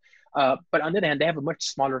that stuff. But on the other hand, they have a much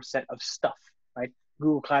smaller set of stuff, right?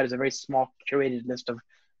 Google Cloud is a very small curated list of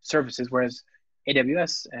services, whereas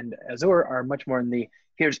AWS and Azure are much more in the,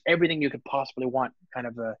 here's everything you could possibly want kind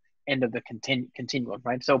of a end of the continuum,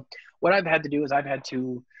 right? So what I've had to do is I've had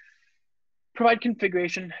to provide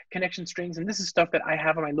configuration, connection strings, and this is stuff that I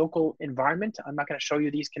have on my local environment. I'm not going to show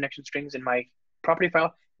you these connection strings in my property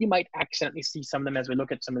file. You might accidentally see some of them as we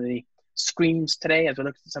look at some of the screens today, as we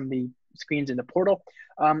look at some of the screens in the portal.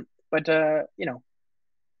 But I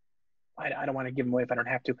don't want to give them away if I don't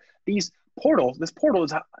have to. This portal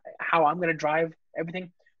is how I'm going to drive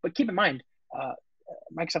everything. But keep in mind,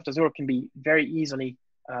 Microsoft Azure can be very easily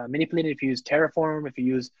manipulated if you use Terraform, if you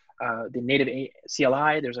use the native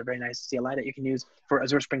CLI. There's a very nice CLI that you can use for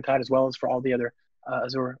Azure Spring Cloud as well as for all the other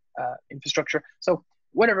Azure infrastructure. So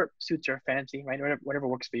whatever suits your fancy, right? Whatever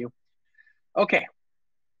works for you. Okay.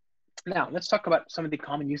 Now let's talk about some of the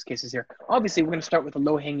common use cases here. Obviously, we're going to start with the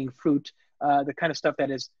low-hanging fruit, the kind of stuff that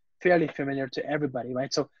is fairly familiar to everybody,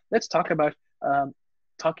 right? So let's talk about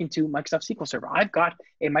talking to Microsoft SQL Server. I've got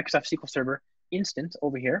a Microsoft SQL Server instance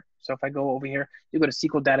over here. So if I go over here, you go to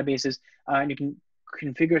SQL databases and you can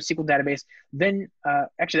configure a SQL database. Then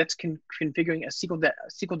actually that's configuring a SQL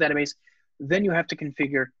database. Then you have to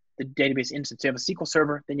configure the database instance. So you have a SQL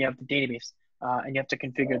Server, then you have the database, and you have to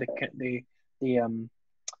configure the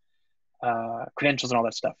credentials and all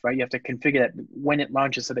that stuff, right? You have to configure that when it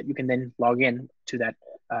launches so that you can then log in to that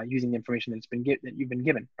using the information that you've been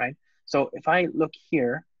given, right? So if I look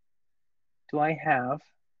here, do I have?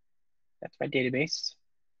 That's my database.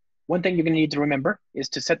 One thing you're going to need to remember is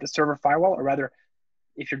to set the server firewall, or rather,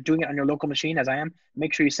 if you're doing it on your local machine, as I am,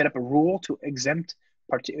 make sure you set up a rule to exempt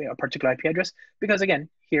a particular IP address, because again,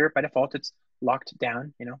 here by default, it's locked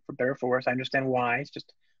down, for better or for worse. I understand why. It's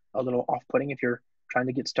just a little off-putting if you're trying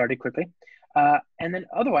to get started quickly. And then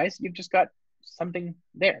otherwise, you've just got something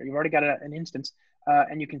there. You've already got an instance,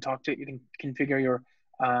 and you can talk to it. You can configure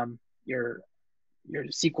your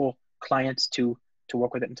SQL clients to to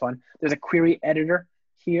work with it and so on. There's a query editor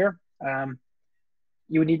here.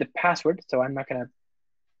 You would need the password. So I'm not going to,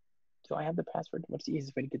 do I have the password? What's the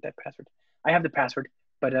easiest way to get that password? I have the password,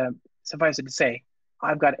 but suffice it to say,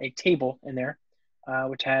 I've got a table in there,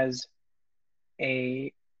 which has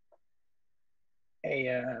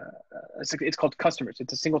it's called customers.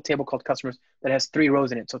 It's a single table called customers that has 3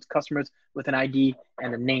 rows in it. So it's customers with an ID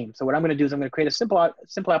and a name. So what I'm going to do is I'm going to create a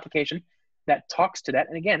simple application that talks to that.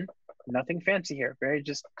 And again, nothing fancy here. Very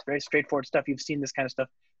straightforward stuff. You've seen this kind of stuff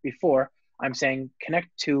before. I'm saying connect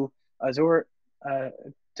to Azure,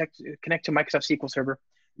 connect to Microsoft SQL Server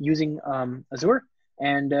using Azure,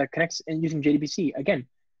 and connects and using JDBC. Again,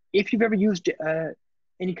 if you've ever used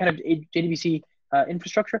any kind of JDBC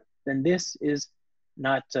infrastructure, then this is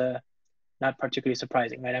not particularly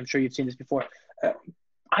surprising, right? I'm sure you've seen this before.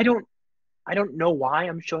 I don't know why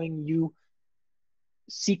I'm showing you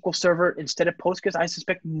SQL Server instead of Postgres. I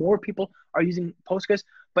suspect more people are using Postgres,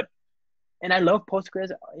 and I love Postgres,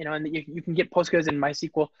 and you can get Postgres and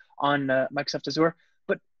MySQL on Microsoft Azure,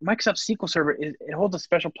 but Microsoft SQL Server it holds a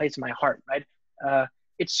special place in my heart, right?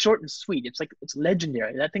 It's short and sweet. It's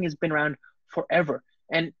legendary. That thing has been around forever.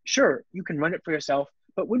 And sure, you can run it for yourself,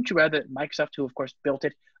 but wouldn't you rather Microsoft, who of course built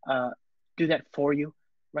it, do that for you,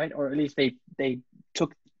 right? Or at least they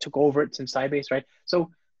took over it since Sybase, right? So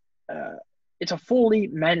it's a fully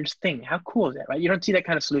managed thing. How cool is that, right? You don't see that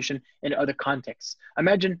kind of solution in other contexts.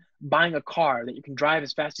 Imagine buying a car that you can drive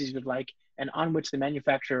as fast as you would like, and on which the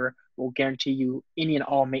manufacturer will guarantee you any and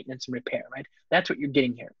all maintenance and repair, right? That's what you're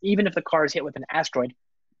getting here. Even if the car is hit with an asteroid,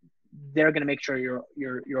 they're going to make sure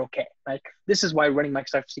you're okay, right? This is why running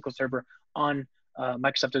Microsoft SQL Server on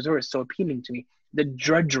Microsoft Azure is so appealing to me. The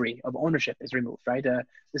drudgery of ownership is removed, right?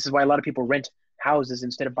 This is why a lot of people rent houses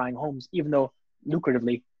instead of buying homes, even though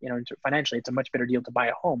lucratively, financially, it's a much better deal to buy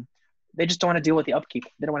a home. They just don't want to deal with the upkeep.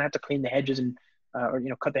 They don't want to have to clean the hedges and or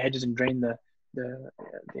cut the hedges and drain the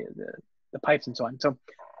pipes and so on. So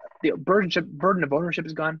the burden of ownership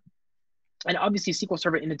is gone, and obviously SQL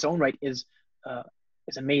Server in its own right is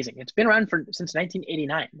amazing. It's been around since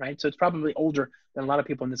 1989, right? So it's probably older than a lot of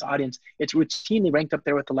people in this audience. It's routinely ranked up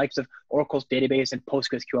there with the likes of Oracle's database and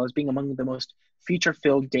PostgreSQL as being among the most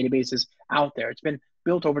feature-filled databases out there. It's been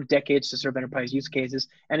built over decades to serve enterprise use cases,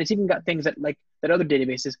 and it's even got things that other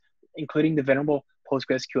databases, including the venerable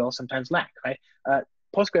PostgreSQL, sometimes lack, right?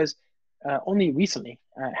 Postgres only recently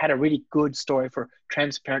had a really good story for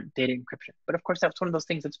transparent data encryption, but of course that's one of those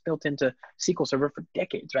things that's built into SQL Server for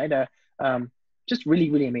decades, right? Just really,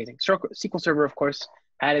 really amazing. SQL Server, of course,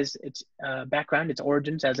 has its background, its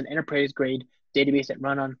origins as an enterprise-grade database that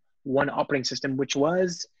ran on one operating system, which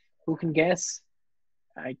was, who can guess?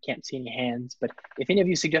 I can't see any hands, but if any of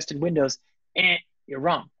you suggested Windows, you're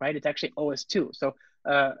wrong, right? It's actually OS2. So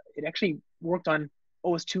it actually worked on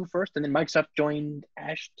OS2 first, and then Microsoft joined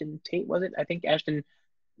Ashton Tate, was it? I think Ashton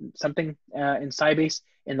something in Sybase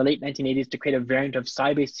in the late 1980s to create a variant of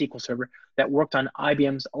Sybase SQL Server that worked on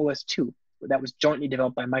IBM's OS2. That was jointly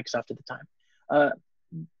developed by Microsoft at the time.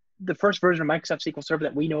 The first version of Microsoft SQL Server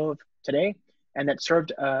that we know of today, and that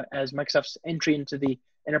served as Microsoft's entry into the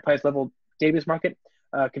enterprise level database market,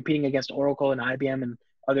 competing against Oracle and IBM and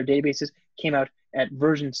other databases, came out at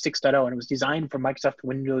version 6.0, and it was designed for Microsoft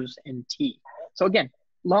Windows NT. So again,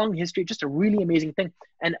 long history, just a really amazing thing.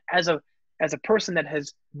 And as a person that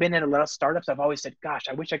has been at a lot of startups, I've always said, gosh,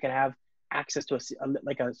 I wish I could have access to a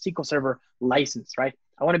SQL Server license, right?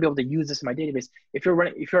 I want to be able to use this in my database. If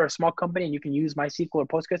you're a small company and you can use MySQL or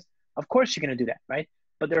Postgres, of course you're going to do that, right?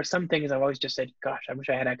 But there are some things I've always just said, gosh, I wish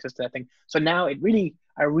I had access to that thing. So now I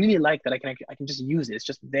really like that I can just use it. It's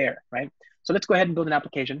just there, right? So let's go ahead and build an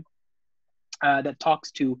application that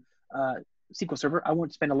talks to SQL Server. I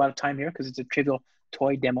won't spend a lot of time here because it's a trivial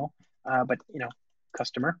toy demo, but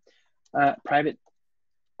customer private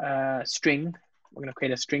string. We're going to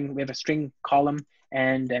create a string. We have a string column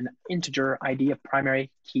and an integer ID, a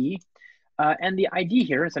primary key. And the ID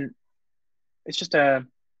here is it's just I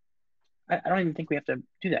don't even think we have to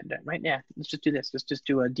do that, right? Yeah, let's just do this. Let's just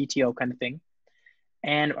do a DTO kind of thing.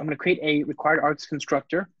 And I'm going to create a required args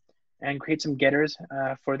constructor and create some getters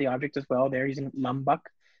for the object as well. They're using lumbuck.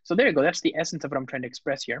 So there you go. That's the essence of what I'm trying to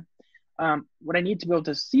express here. What I need to be able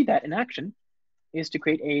to see that in action is to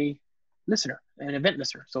create a listener, an event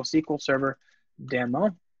listener. So SQL Server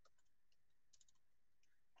demo.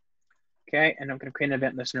 Okay, and I'm going to create an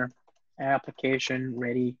event listener, application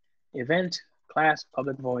ready event class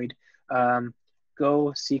public void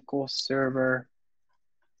go SQL Server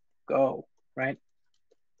go, right?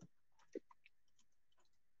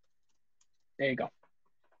 There you go.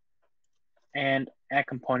 And add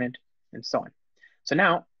component and so on. So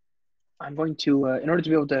now I'm going to, in order to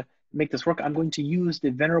be able to make this work, I'm going to use the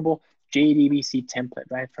venerable JDBC template,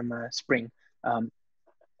 right, from Spring.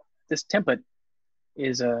 This template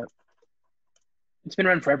is it's been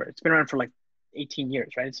around forever. It's been around for like 18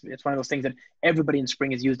 years, right? It's one of those things that everybody in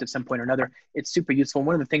Spring has used at some point or another. It's super useful.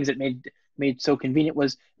 One of the things that made so convenient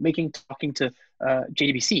was making talking to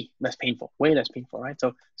JDBC less painful, way less painful, right?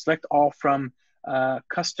 So select all from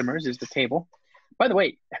customers is the table. By the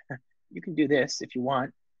way, you can do this if you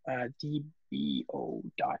want. DBO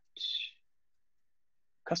dot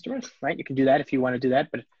customers, right? You can do that if you want to do that,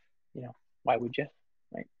 but why would you,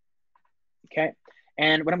 right? Okay.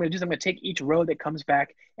 And what I'm going to do is I'm going to take each row that comes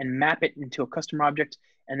back and map it into a customer object,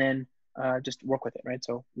 and then just work with it, right?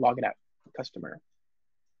 So log it out, customer.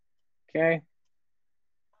 Okay.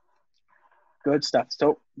 Good stuff.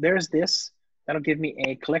 So there's this. That'll give me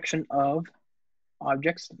a collection of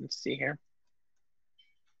objects. Let's see here.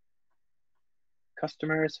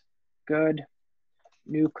 Customers. Good.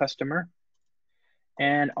 New customer.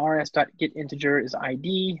 And rs.getInteger is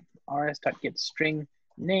ID. rs.getString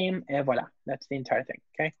name, and voila, that's the entire thing,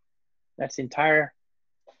 okay? That's the entire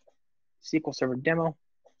SQL Server demo.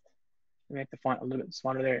 Let me make the font a little bit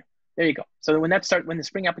smaller there. There you go. So when the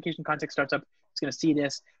Spring application context starts up, it's going to see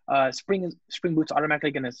this. Spring Boot's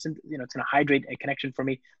automatically going to, it's going to hydrate a connection for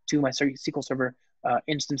me to my SQL Server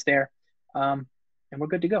instance there, and we're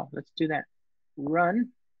good to go. Let's do that. Run.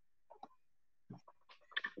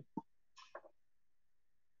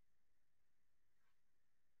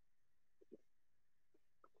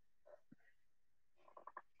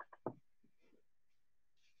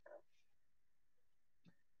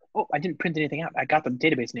 Oh, I didn't print anything out. I got the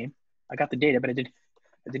database name. I got the data, but I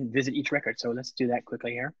didn't visit each record. So let's do that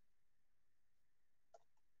quickly here.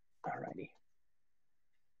 Alrighty.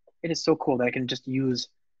 It is so cool that I can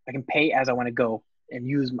I can pay as I want to go and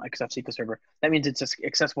use Microsoft SQL Server. That means it's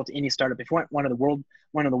accessible to any startup. If you want one of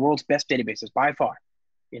the world's best databases by far,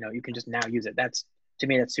 you can just now use it. To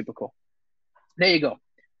me, that's super cool. There you go.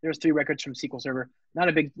 There's 3 records from SQL Server. Not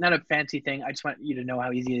a fancy thing. I just want you to know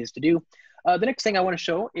how easy it is to do. The next thing I want to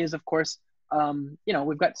show is, of course,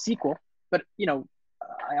 we've got SQL, but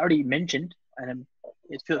I already mentioned, and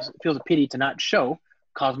it feels a pity to not show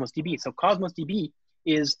Cosmos DB. So Cosmos DB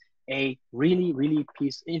is a really, really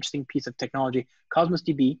interesting piece of technology. Cosmos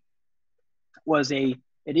DB is a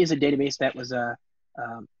database that was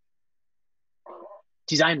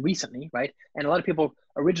designed recently, right? And a lot of people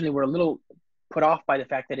originally were a little put off by the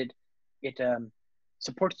fact that it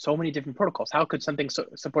supports so many different protocols. How could something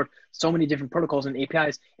support so many different protocols and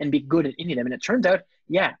APIs and be good at any of them? And it turns out,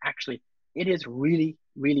 yeah, actually, it is really,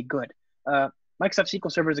 really good. Microsoft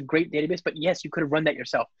SQL Server is a great database, but yes, you could have run that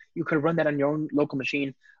yourself. You could have run that on your own local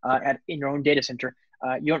machine in your own data center.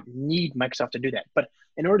 You don't need Microsoft to do that. But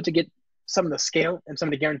in order to get some of the scale and some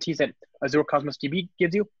of the guarantees that Azure Cosmos DB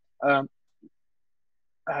gives you,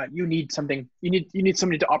 you need something. You need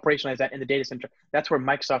somebody to operationalize that in the data center. That's where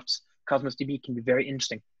Microsoft's Cosmos DB can be very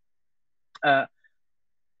interesting. I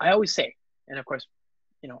always say, and of course,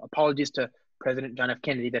 apologies to President John F.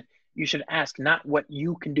 Kennedy, that you should ask not what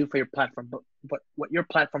you can do for your platform, but what your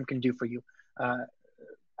platform can do for you.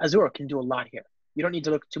 Azure can do a lot here. You don't need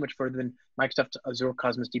to look too much further than Microsoft Azure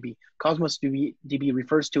Cosmos DB. Cosmos DB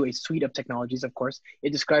refers to a suite of technologies, of course.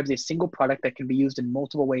 It describes a single product that can be used in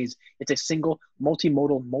multiple ways. It's a single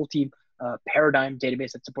multimodal, paradigm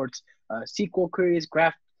database that supports SQL queries,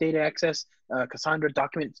 graph data access, Cassandra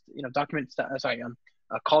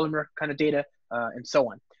columnar kind of data, and so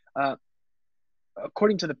on.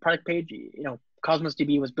 According to the product page, Cosmos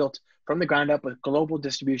DB was built from the ground up with global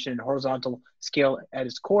distribution and horizontal scale at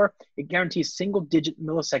its core. It guarantees single-digit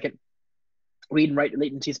millisecond read and write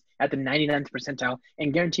latencies at the 99th percentile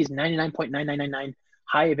and guarantees 99.9999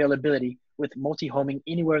 high availability with multi-homing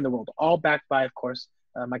anywhere in the world, all backed by, of course,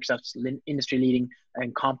 Microsoft's industry-leading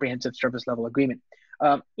and comprehensive service level agreement.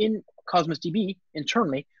 In Cosmos DB,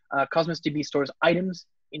 internally, Cosmos DB stores items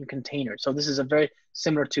in containers. So this is a very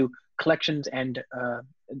similar to collections and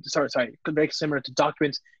very similar to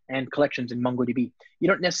documents and collections in MongoDB. You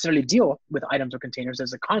don't necessarily deal with items or containers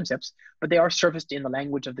as the concepts, but they are surfaced in the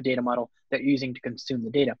language of the data model that you're using to consume the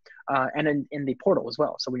data, and in the portal as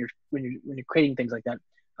well. So when you're creating things like that,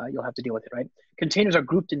 you'll have to deal with it, right? Containers are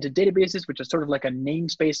grouped into databases, which is sort of like a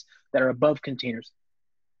namespace that are above containers.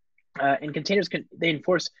 And containers can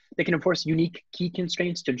enforce unique key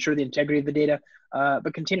constraints to ensure the integrity of the data,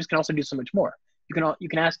 but containers can also do so much more. You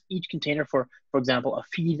can ask each container for example, a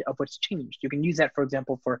feed of what's changed. You can use that, for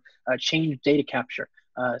example, for change data capture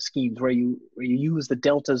schemes where you use the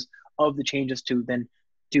deltas of the changes to then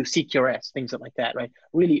do CQRS, things like that, right?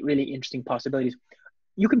 Really, really interesting possibilities.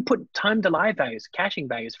 You can put time to live values, caching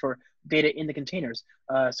values for data in the containers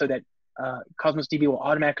so that Cosmos DB will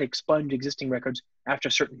automatically expunge existing records after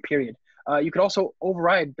a certain period. You could also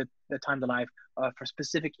override the time to live for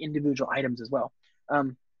specific individual items as well.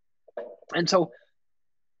 And so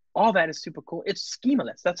all that is super cool. It's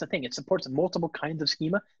schemaless. That's the thing. It supports multiple kinds of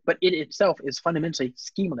schema, but it itself is fundamentally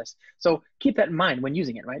schemaless. So keep that in mind when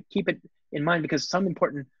using it, right? Keep it in mind because some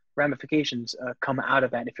important ramifications come out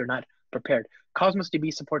of that if you're not prepared. Cosmos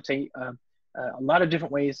DB supports a lot of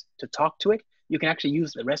different ways to talk to it. You can actually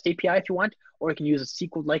use the REST API if you want, or you can use a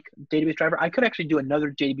SQL-like database driver. I could actually do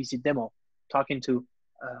another JDBC demo talking to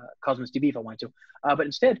Cosmos DB if I want to. But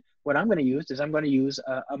instead, what I'm going to use is I'm going to use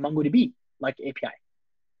a MongoDB-like API.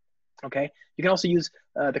 Okay. You can also use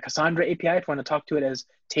the Cassandra API if you want to talk to it as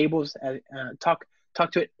tables, talk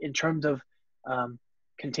to it in terms of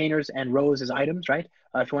containers and rows as items, right?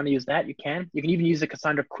 If you want to use that, you can. You can even use the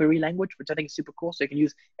Cassandra query language, which I think is super cool. So you can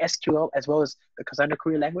use SQL as well as the Cassandra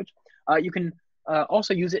query language. You can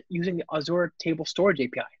also use it using the Azure Table Storage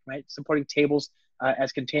API, right? Supporting tables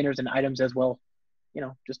as containers and items as well, you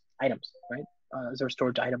know, just items, right? Azure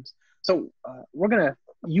storage items. So we're going to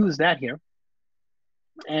use that here.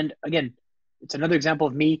 And again, it's another example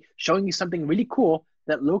of me showing you something really cool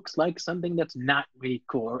that looks like something that's not really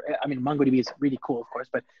cool. Or, I mean, MongoDB is really cool, of course,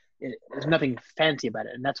 but there's nothing fancy about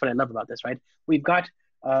it. And that's what I love about this, right? We've got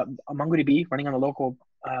a MongoDB running on the local,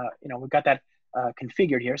 we've got that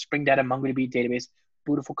configured here, Spring Data MongoDB database,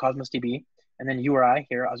 Bootiful Cosmos DB, and then URI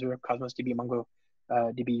here, Azure Cosmos DB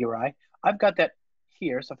MongoDB URI. I've got that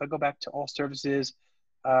here. So if I go back to all services,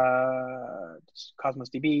 Cosmos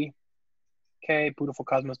DB, okay, Bootiful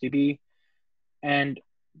Cosmos DB. And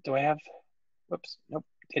do I have, whoops, nope,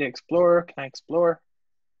 Data Explorer, can I explore?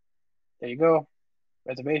 There you go,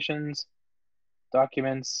 reservations,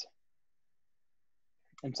 documents,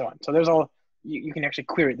 and so on. So there's all, you can actually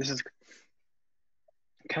query. This is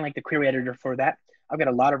kind of like the query editor for that. I've got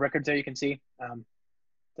a lot of records there you can see.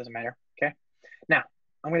 Doesn't matter, okay? Now,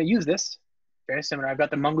 I'm gonna use this, very similar. I've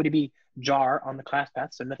got the MongoDB jar on the class path,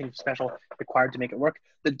 so nothing special required to make it work.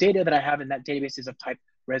 The data that I have in that database is of type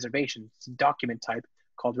reservation. It's a document type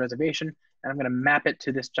called reservation, and I'm going to map it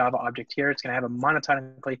to this Java object here. It's going to have a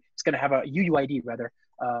monotonically, it's going to have a UUID rather,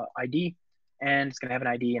 ID, and it's going to have an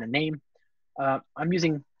ID and a name. I'm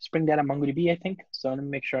using Spring Data MongoDB, I think. So let me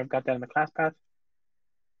make sure I've got that in the class path.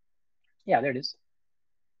 Yeah, there it is.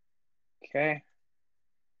 Okay.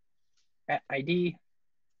 At ID,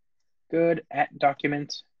 good. At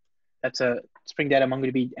document, that's a Spring Data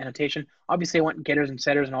MongoDB annotation. Obviously, I want getters and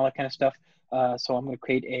setters and all that kind of stuff. So I'm going to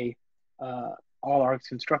create a all args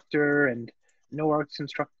constructor and no args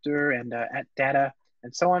constructor and at data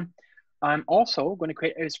and so on. I'm also going to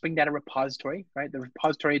create a Spring Data repository, right? The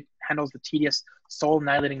repository handles the tedious,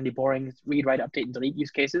 soul-annihilatingly boring read, write, update, and delete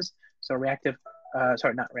use cases. So reactive,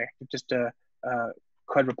 sorry, not reactive, just a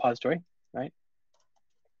CRUD repository, right?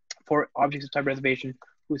 For objects of type reservation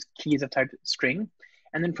whose key is of type string.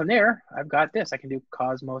 And then from there, I've got this. I can do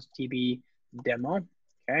Cosmos DB demo.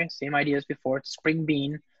 Okay, same idea as before. It's Spring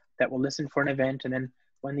Bean that will listen for an event, and then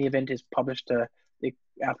when the event is published, the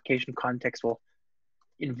application context will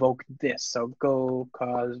invoke this. So go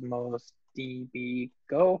Cosmos DB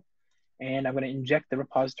go, and I'm going to inject the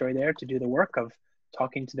repository there to do the work of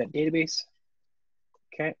talking to that database.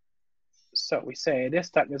 Okay, so we say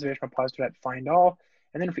this.reservation repository find all,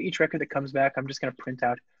 and then for each record that comes back, I'm just going to print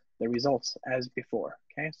out the results as before.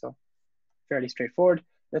 Okay, so fairly straightforward.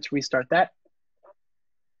 Let's restart that.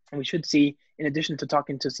 And we should see, in addition to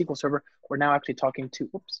talking to SQL Server, we're now actually talking to,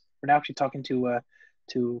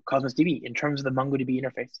 to Cosmos DB in terms of the MongoDB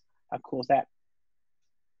interface. How cool is that?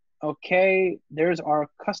 Okay, there's our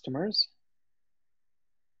customers.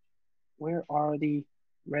 Where are the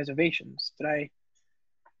reservations? Did I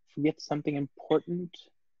forget something important?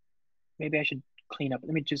 Maybe I should clean up.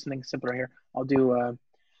 Let me do something simpler here. I'll do a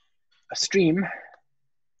stream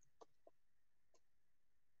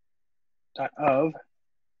of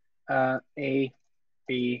A,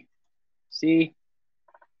 B, C,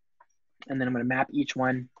 and then I'm going to map each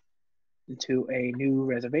one into a new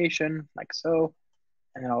reservation like so,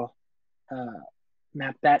 and then I'll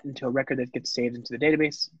map that into a record that gets saved into the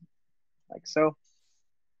database like so.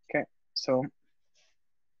 Okay, so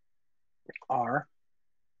R,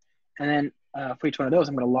 and then for each one of those,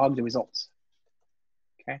 I'm going to log the results.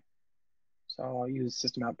 Okay, so I'll use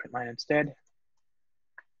system out print line instead.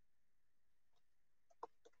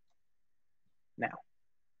 Now,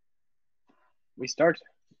 restart.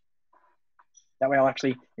 That way I'll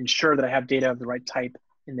actually ensure that I have data of the right type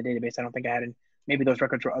in the database. I don't think I had, maybe those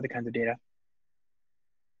records were other kinds of data.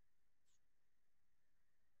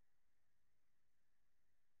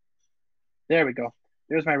 There we go.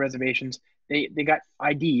 There's my reservations. They got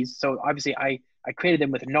IDs. So obviously I created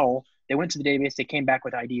them with null. They went to the database, they came back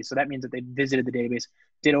with IDs. So that means that they visited the database,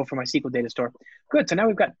 ditto for my SQL data store. Good, so now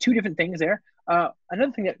we've got two different things there.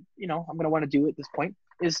 Another thing that, I'm gonna wanna do at this point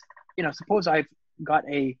is, suppose I've got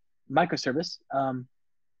a microservice,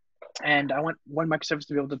 and I want one microservice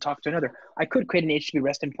to be able to talk to another. I could create an HTTP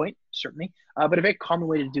REST endpoint, certainly, but a very common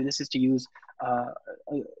way to do this is to use,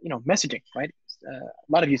 messaging, right? A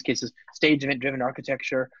lot of use cases: stage event-driven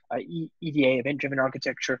architecture, EDA, event-driven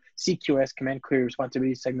architecture, CQS, command query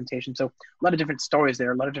responsibility segmentation. So a lot of different stories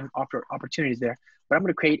there, a lot of different opportunities there. But I'm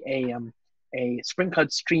going to create a Spring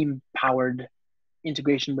Cloud Stream-powered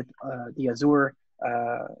integration with the Azure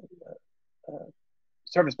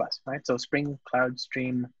service bus, right? So Spring Cloud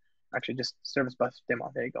Stream, actually just service bus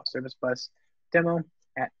demo. There you go, service bus demo.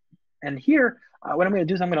 And here, what I'm going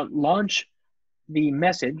to do is I'm going to launch the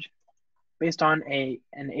message based on an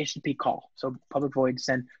HTTP call. So public void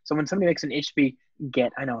send. So when somebody makes an HTTP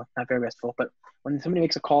get, I know it's not very restful, but when somebody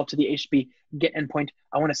makes a call to the HTTP get endpoint,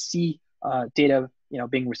 I want to see data,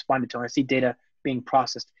 being responded to. I want to see data being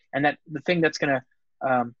processed, and that the thing that's going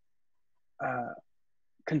to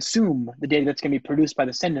consume the data that's going to be produced by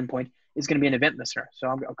the send endpoint is going to be an event listener. So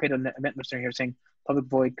I'll create an event listener here saying public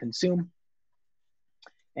void consume,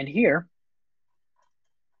 and here,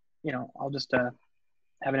 I'll just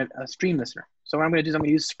have a stream listener. So what I'm going to do is I'm going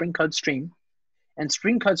to use Spring Cloud Stream, and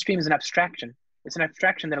Spring Cloud Stream is an abstraction. It's an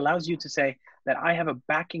abstraction that allows you to say that I have a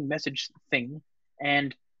backing message thing,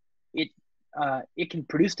 and it can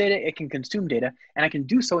produce data, it can consume data, and I can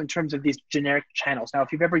do so in terms of these generic channels. Now,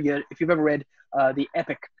 if you've ever read the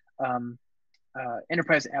Epic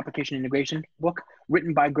Enterprise Application Integration book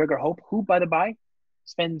written by Gregor Hope, who, by the by,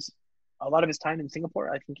 spends a lot of his time in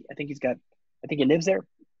Singapore. I think he lives there,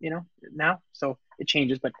 now. So it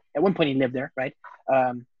changes, but at one point he lived there, right?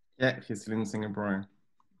 Yeah, he's still in Singapore.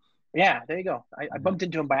 Yeah, there you go. I bumped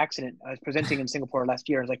into him by accident. I was presenting in Singapore last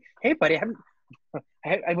year. I was like, "Hey, buddy,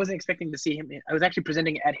 I wasn't expecting to see him." I was actually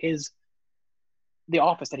presenting at the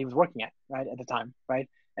office that he was working at, right, at the time, right?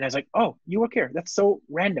 And I was like, "Oh, you work here? That's so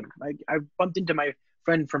random." I bumped into my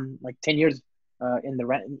friend from like 10 years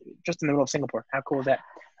just in the middle of Singapore. How cool is that?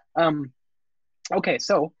 Okay,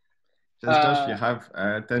 so. Josh, you have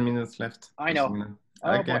 10 minutes left. I know.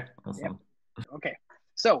 Oh, okay, boy. Awesome. Yep. Okay,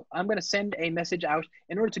 so I'm going to send a message out.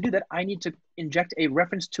 In order to do that, I need to inject a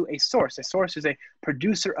reference to a source. A source is a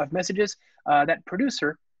producer of messages. That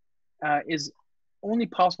producer is only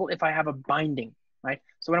possible if I have a binding, right?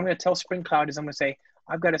 So what I'm going to tell Spring Cloud is I'm going to say,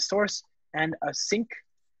 I've got a source and a sink.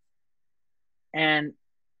 And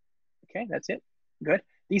okay, that's it. Good.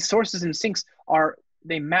 These sources and sinks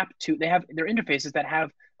they have their interfaces that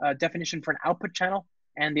have a definition for an output channel,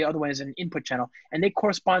 and the other one is an input channel. And they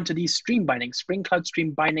correspond to these stream bindings. Spring Cloud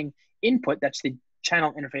Stream binding input, that's the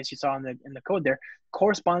channel interface you saw in the code there,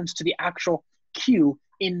 corresponds to the actual queue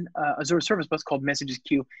in Azure Service Bus called messages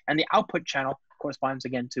queue. And the output channel corresponds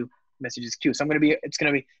again to messages queue. So I'm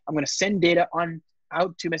going to send data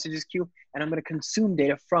out to messages queue, and I'm going to consume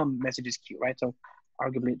data from messages queue, right? So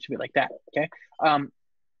arguably it should be like that, okay?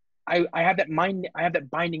 I have that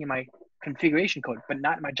binding in my configuration code, but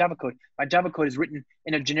not in my Java code. My Java code is written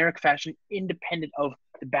in a generic fashion, independent of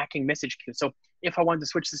the backing message queue. So if I wanted to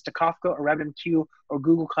switch this to Kafka or RabbitMQ or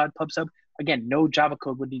Google Cloud PubSub, again, no Java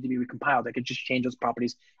code would need to be recompiled. I could just change those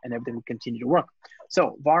properties and everything would continue to work.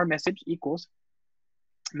 So var message equals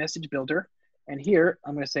message builder. And here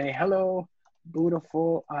I'm going to say, hello,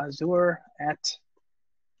 Bootiful Azure at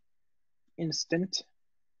instant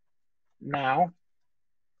now.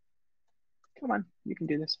 Come on, you can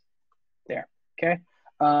do this. There, okay?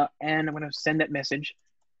 And I'm going to send that message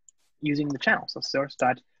using the channel. So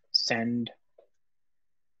source.send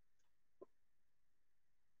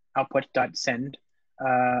output.send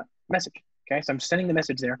message, okay? So I'm sending the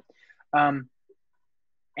message there.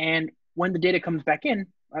 And when the data comes back in,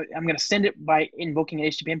 I'm going to send it by invoking an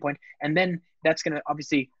HTTP endpoint, and then that's going to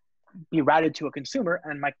obviously be routed to a consumer,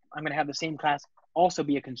 and I'm going to have the same class also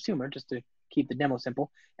be a consumer, just to keep the demo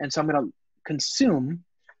simple. And so I'm going to consume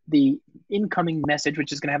the incoming message,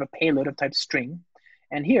 which is going to have a payload of type string.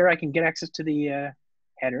 And here I can get access to the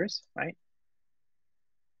headers, right?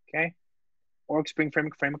 Okay. Org Spring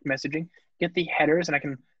Framework messaging, get the headers, and I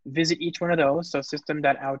can visit each one of those. So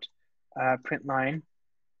system.out print line,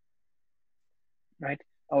 right?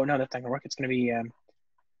 Oh, no, that's not going to work. It's going to be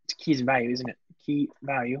it's keys and value, isn't it? Key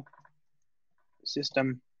value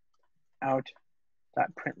system out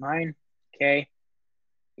dot print line k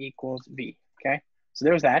equals v. Okay, so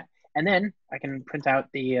there's that, and then I can print out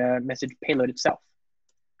the message payload itself.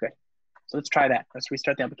 Good. So let's try that. Let's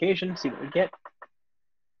restart the application, see what we get.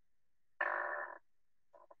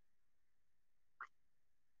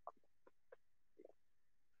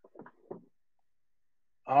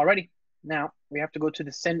 Alrighty. Now we have to go to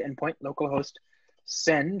the send endpoint, localhost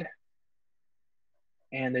send,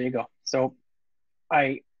 and there you go. So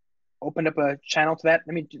I opened up a channel to that.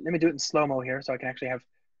 Let me do it in slow-mo here so I can actually have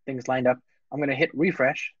things lined up. I'm going to hit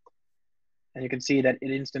refresh, and you can see that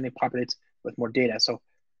it instantly populates with more data. So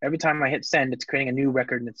every time I hit send, it's creating a new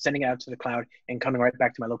record and it's sending it out to the cloud and coming right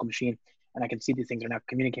back to my local machine. And I can see these things are now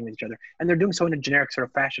communicating with each other. And they're doing so in a generic sort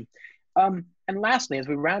of fashion. And lastly, as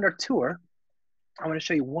we round our tour, I want to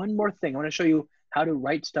show you one more thing. I want to show you how to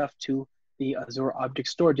write stuff to the Azure Object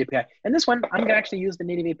Storage API. And this one, I'm going to actually use the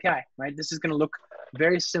native API, right? This is going to look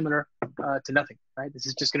very similar to nothing, right? This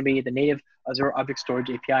is just going to be the native Azure Object Storage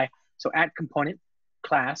API. So at component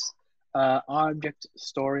class, object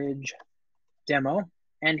storage demo.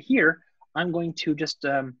 And here, I'm going to just,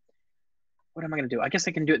 what am I going to do? I guess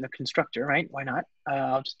I can do it in the constructor, right? Why not?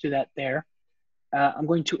 I'll just do that there. I'm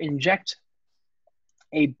going to inject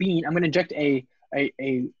a bean. I'm going to inject a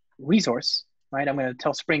resource, right? I'm going to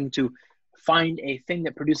tell Spring to find a thing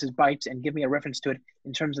that produces bytes and give me a reference to it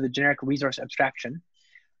in terms of the generic resource abstraction.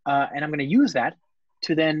 And I'm going to use that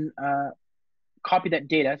to then copy that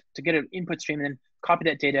data to get an input stream and then copy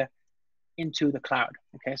that data into the cloud.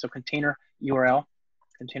 Okay, so container URL.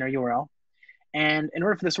 And in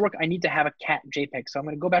order for this to work, I need to have a cat JPEG. So I'm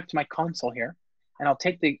going to go back to my console here, and I'll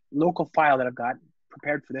take the local file that I've got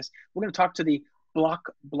prepared for this. We're going to talk to the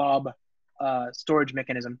block blob storage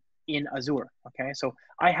mechanism in Azure. Okay, so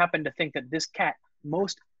I happen to think that this cat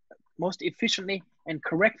most efficiently and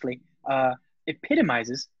correctly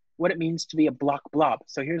epitomizes what it means to be a block blob.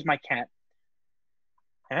 So here's my cat.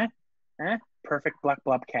 Perfect block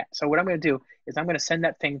blob cat. So what I'm going to do is I'm going to send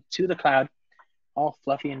that thing to the cloud, all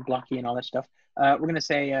fluffy and blocky and all that stuff. We're going to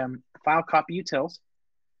say file copy utils.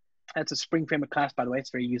 That's a Spring Framework class, by the way.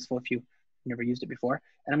 It's very useful if you've never used it before.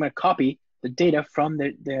 And I'm going to copy the data from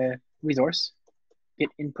the resource, get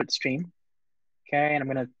input stream. Okay, and I'm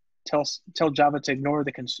going to tell Java to ignore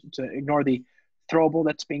the throwable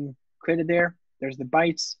that's being created there. There's the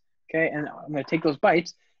bytes. Okay, and I'm going to take those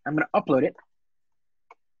bytes. I'm going to upload it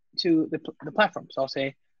to the platform. So I'll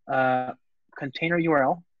say container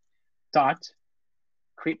URL dot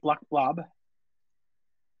create block blob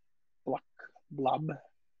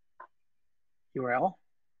URL.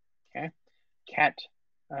 Okay, cat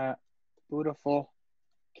Bootiful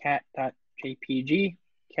cat.jpg.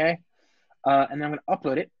 Okay, and then I'm going to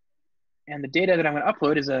upload it. And the data that I'm going to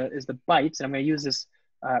upload is the bytes, and I'm going to use this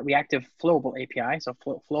reactive flowable API. So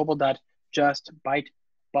flowable.just byte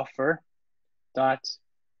buffer dot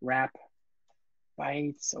wrap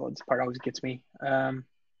bytes. Oh, this part always gets me.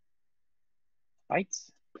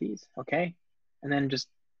 Bytes, please. Okay, and then just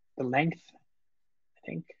the length, I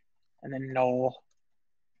think, and then null.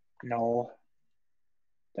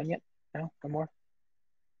 Done yet? No, one more.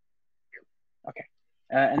 Okay,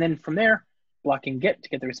 and then from there, blocking get to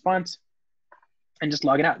get the response, and just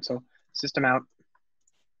log it out. So system out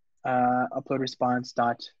upload response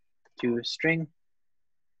dot to string.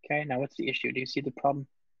 Okay, now what's the issue? Do you see the problem?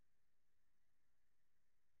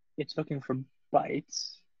 It's looking for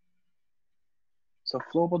bytes. So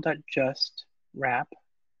flowable.just wrap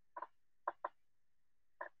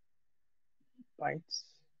bytes.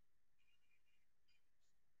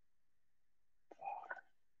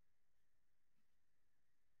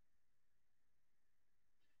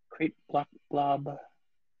 Create block blob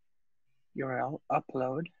URL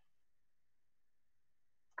upload.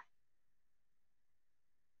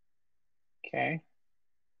 Okay.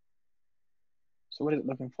 So what is it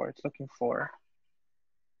looking for? It's looking for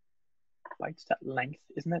bytes.length.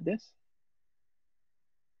 Isn't that this?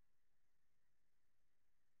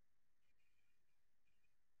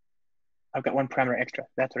 I've got one parameter extra.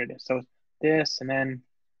 That's what it is. So this and then,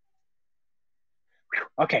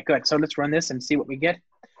 okay, good. So let's run this and see what we get.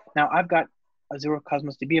 Now I've got Azure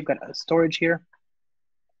Cosmos DB. I've got a storage here.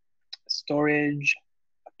 Storage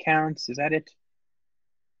accounts, is that it?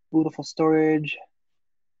 Bootiful storage.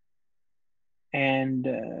 And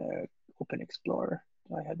open Explorer.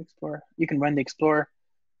 Do I have Explorer? You can run the Explorer.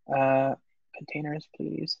 Containers,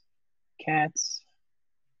 please. Cats.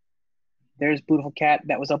 There's Bootiful Cat.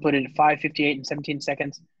 That was uploaded at 5:58 and 17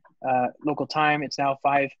 seconds. Local time, it's now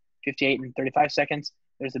 5:58 and 35 seconds.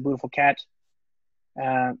 There's the Bootiful Cat.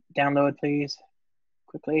 Download, please,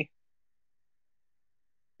 quickly.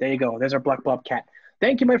 There you go. There's our block blob cat.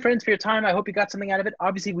 Thank you, my friends, for your time. I hope you got something out of it.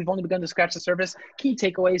 Obviously, we've only begun to scratch the surface. Key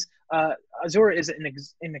takeaways, Azure is an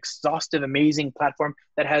exhaustive, amazing platform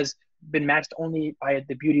that has been matched only by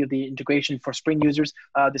the beauty of the integration for Spring users.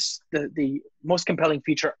 The most compelling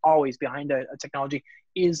feature always behind a technology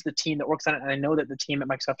is the team that works on it. And I know that the team at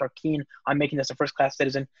Microsoft are keen on making this a first-class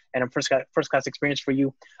citizen and a first-class experience for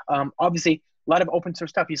you. Obviously, a lot of open source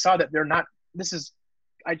stuff. You saw that they're not,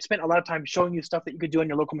 I spent a lot of time showing you stuff that you could do on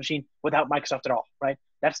your local machine without Microsoft at all, right?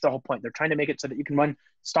 That's the whole point. They're trying to make it so that you can run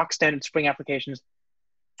stock standard Spring applications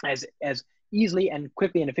as easily and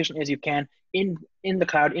quickly and efficiently as you can in the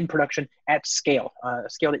cloud, in production, at scale, a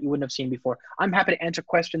scale that you wouldn't have seen before. I'm happy to answer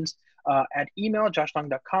questions at email,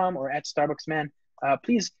 joshlong.com, or at StarbucksMan.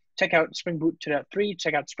 Please check out Spring Boot 2.3,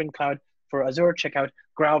 check out Spring Cloud for Azure, check out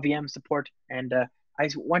Growl VM support, and I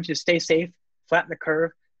want you to stay safe, flatten the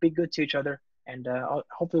curve, be good to each other, and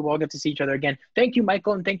hopefully we'll all get to see each other again. Thank you,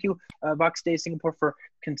 Michael, and thank you, Vox Day Singapore, for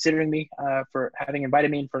considering me, for having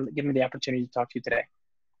invited me, and for giving me the opportunity to talk to you today.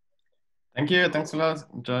 Thank you. Thanks a lot,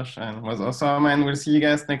 Josh. And it was awesome. And we'll see you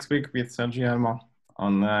guys next week with Sergi Almond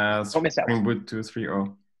on Spring Boot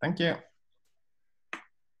 2.3.0. Thank you.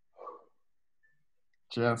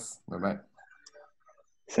 Cheers. Bye-bye.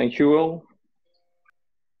 Thank you all.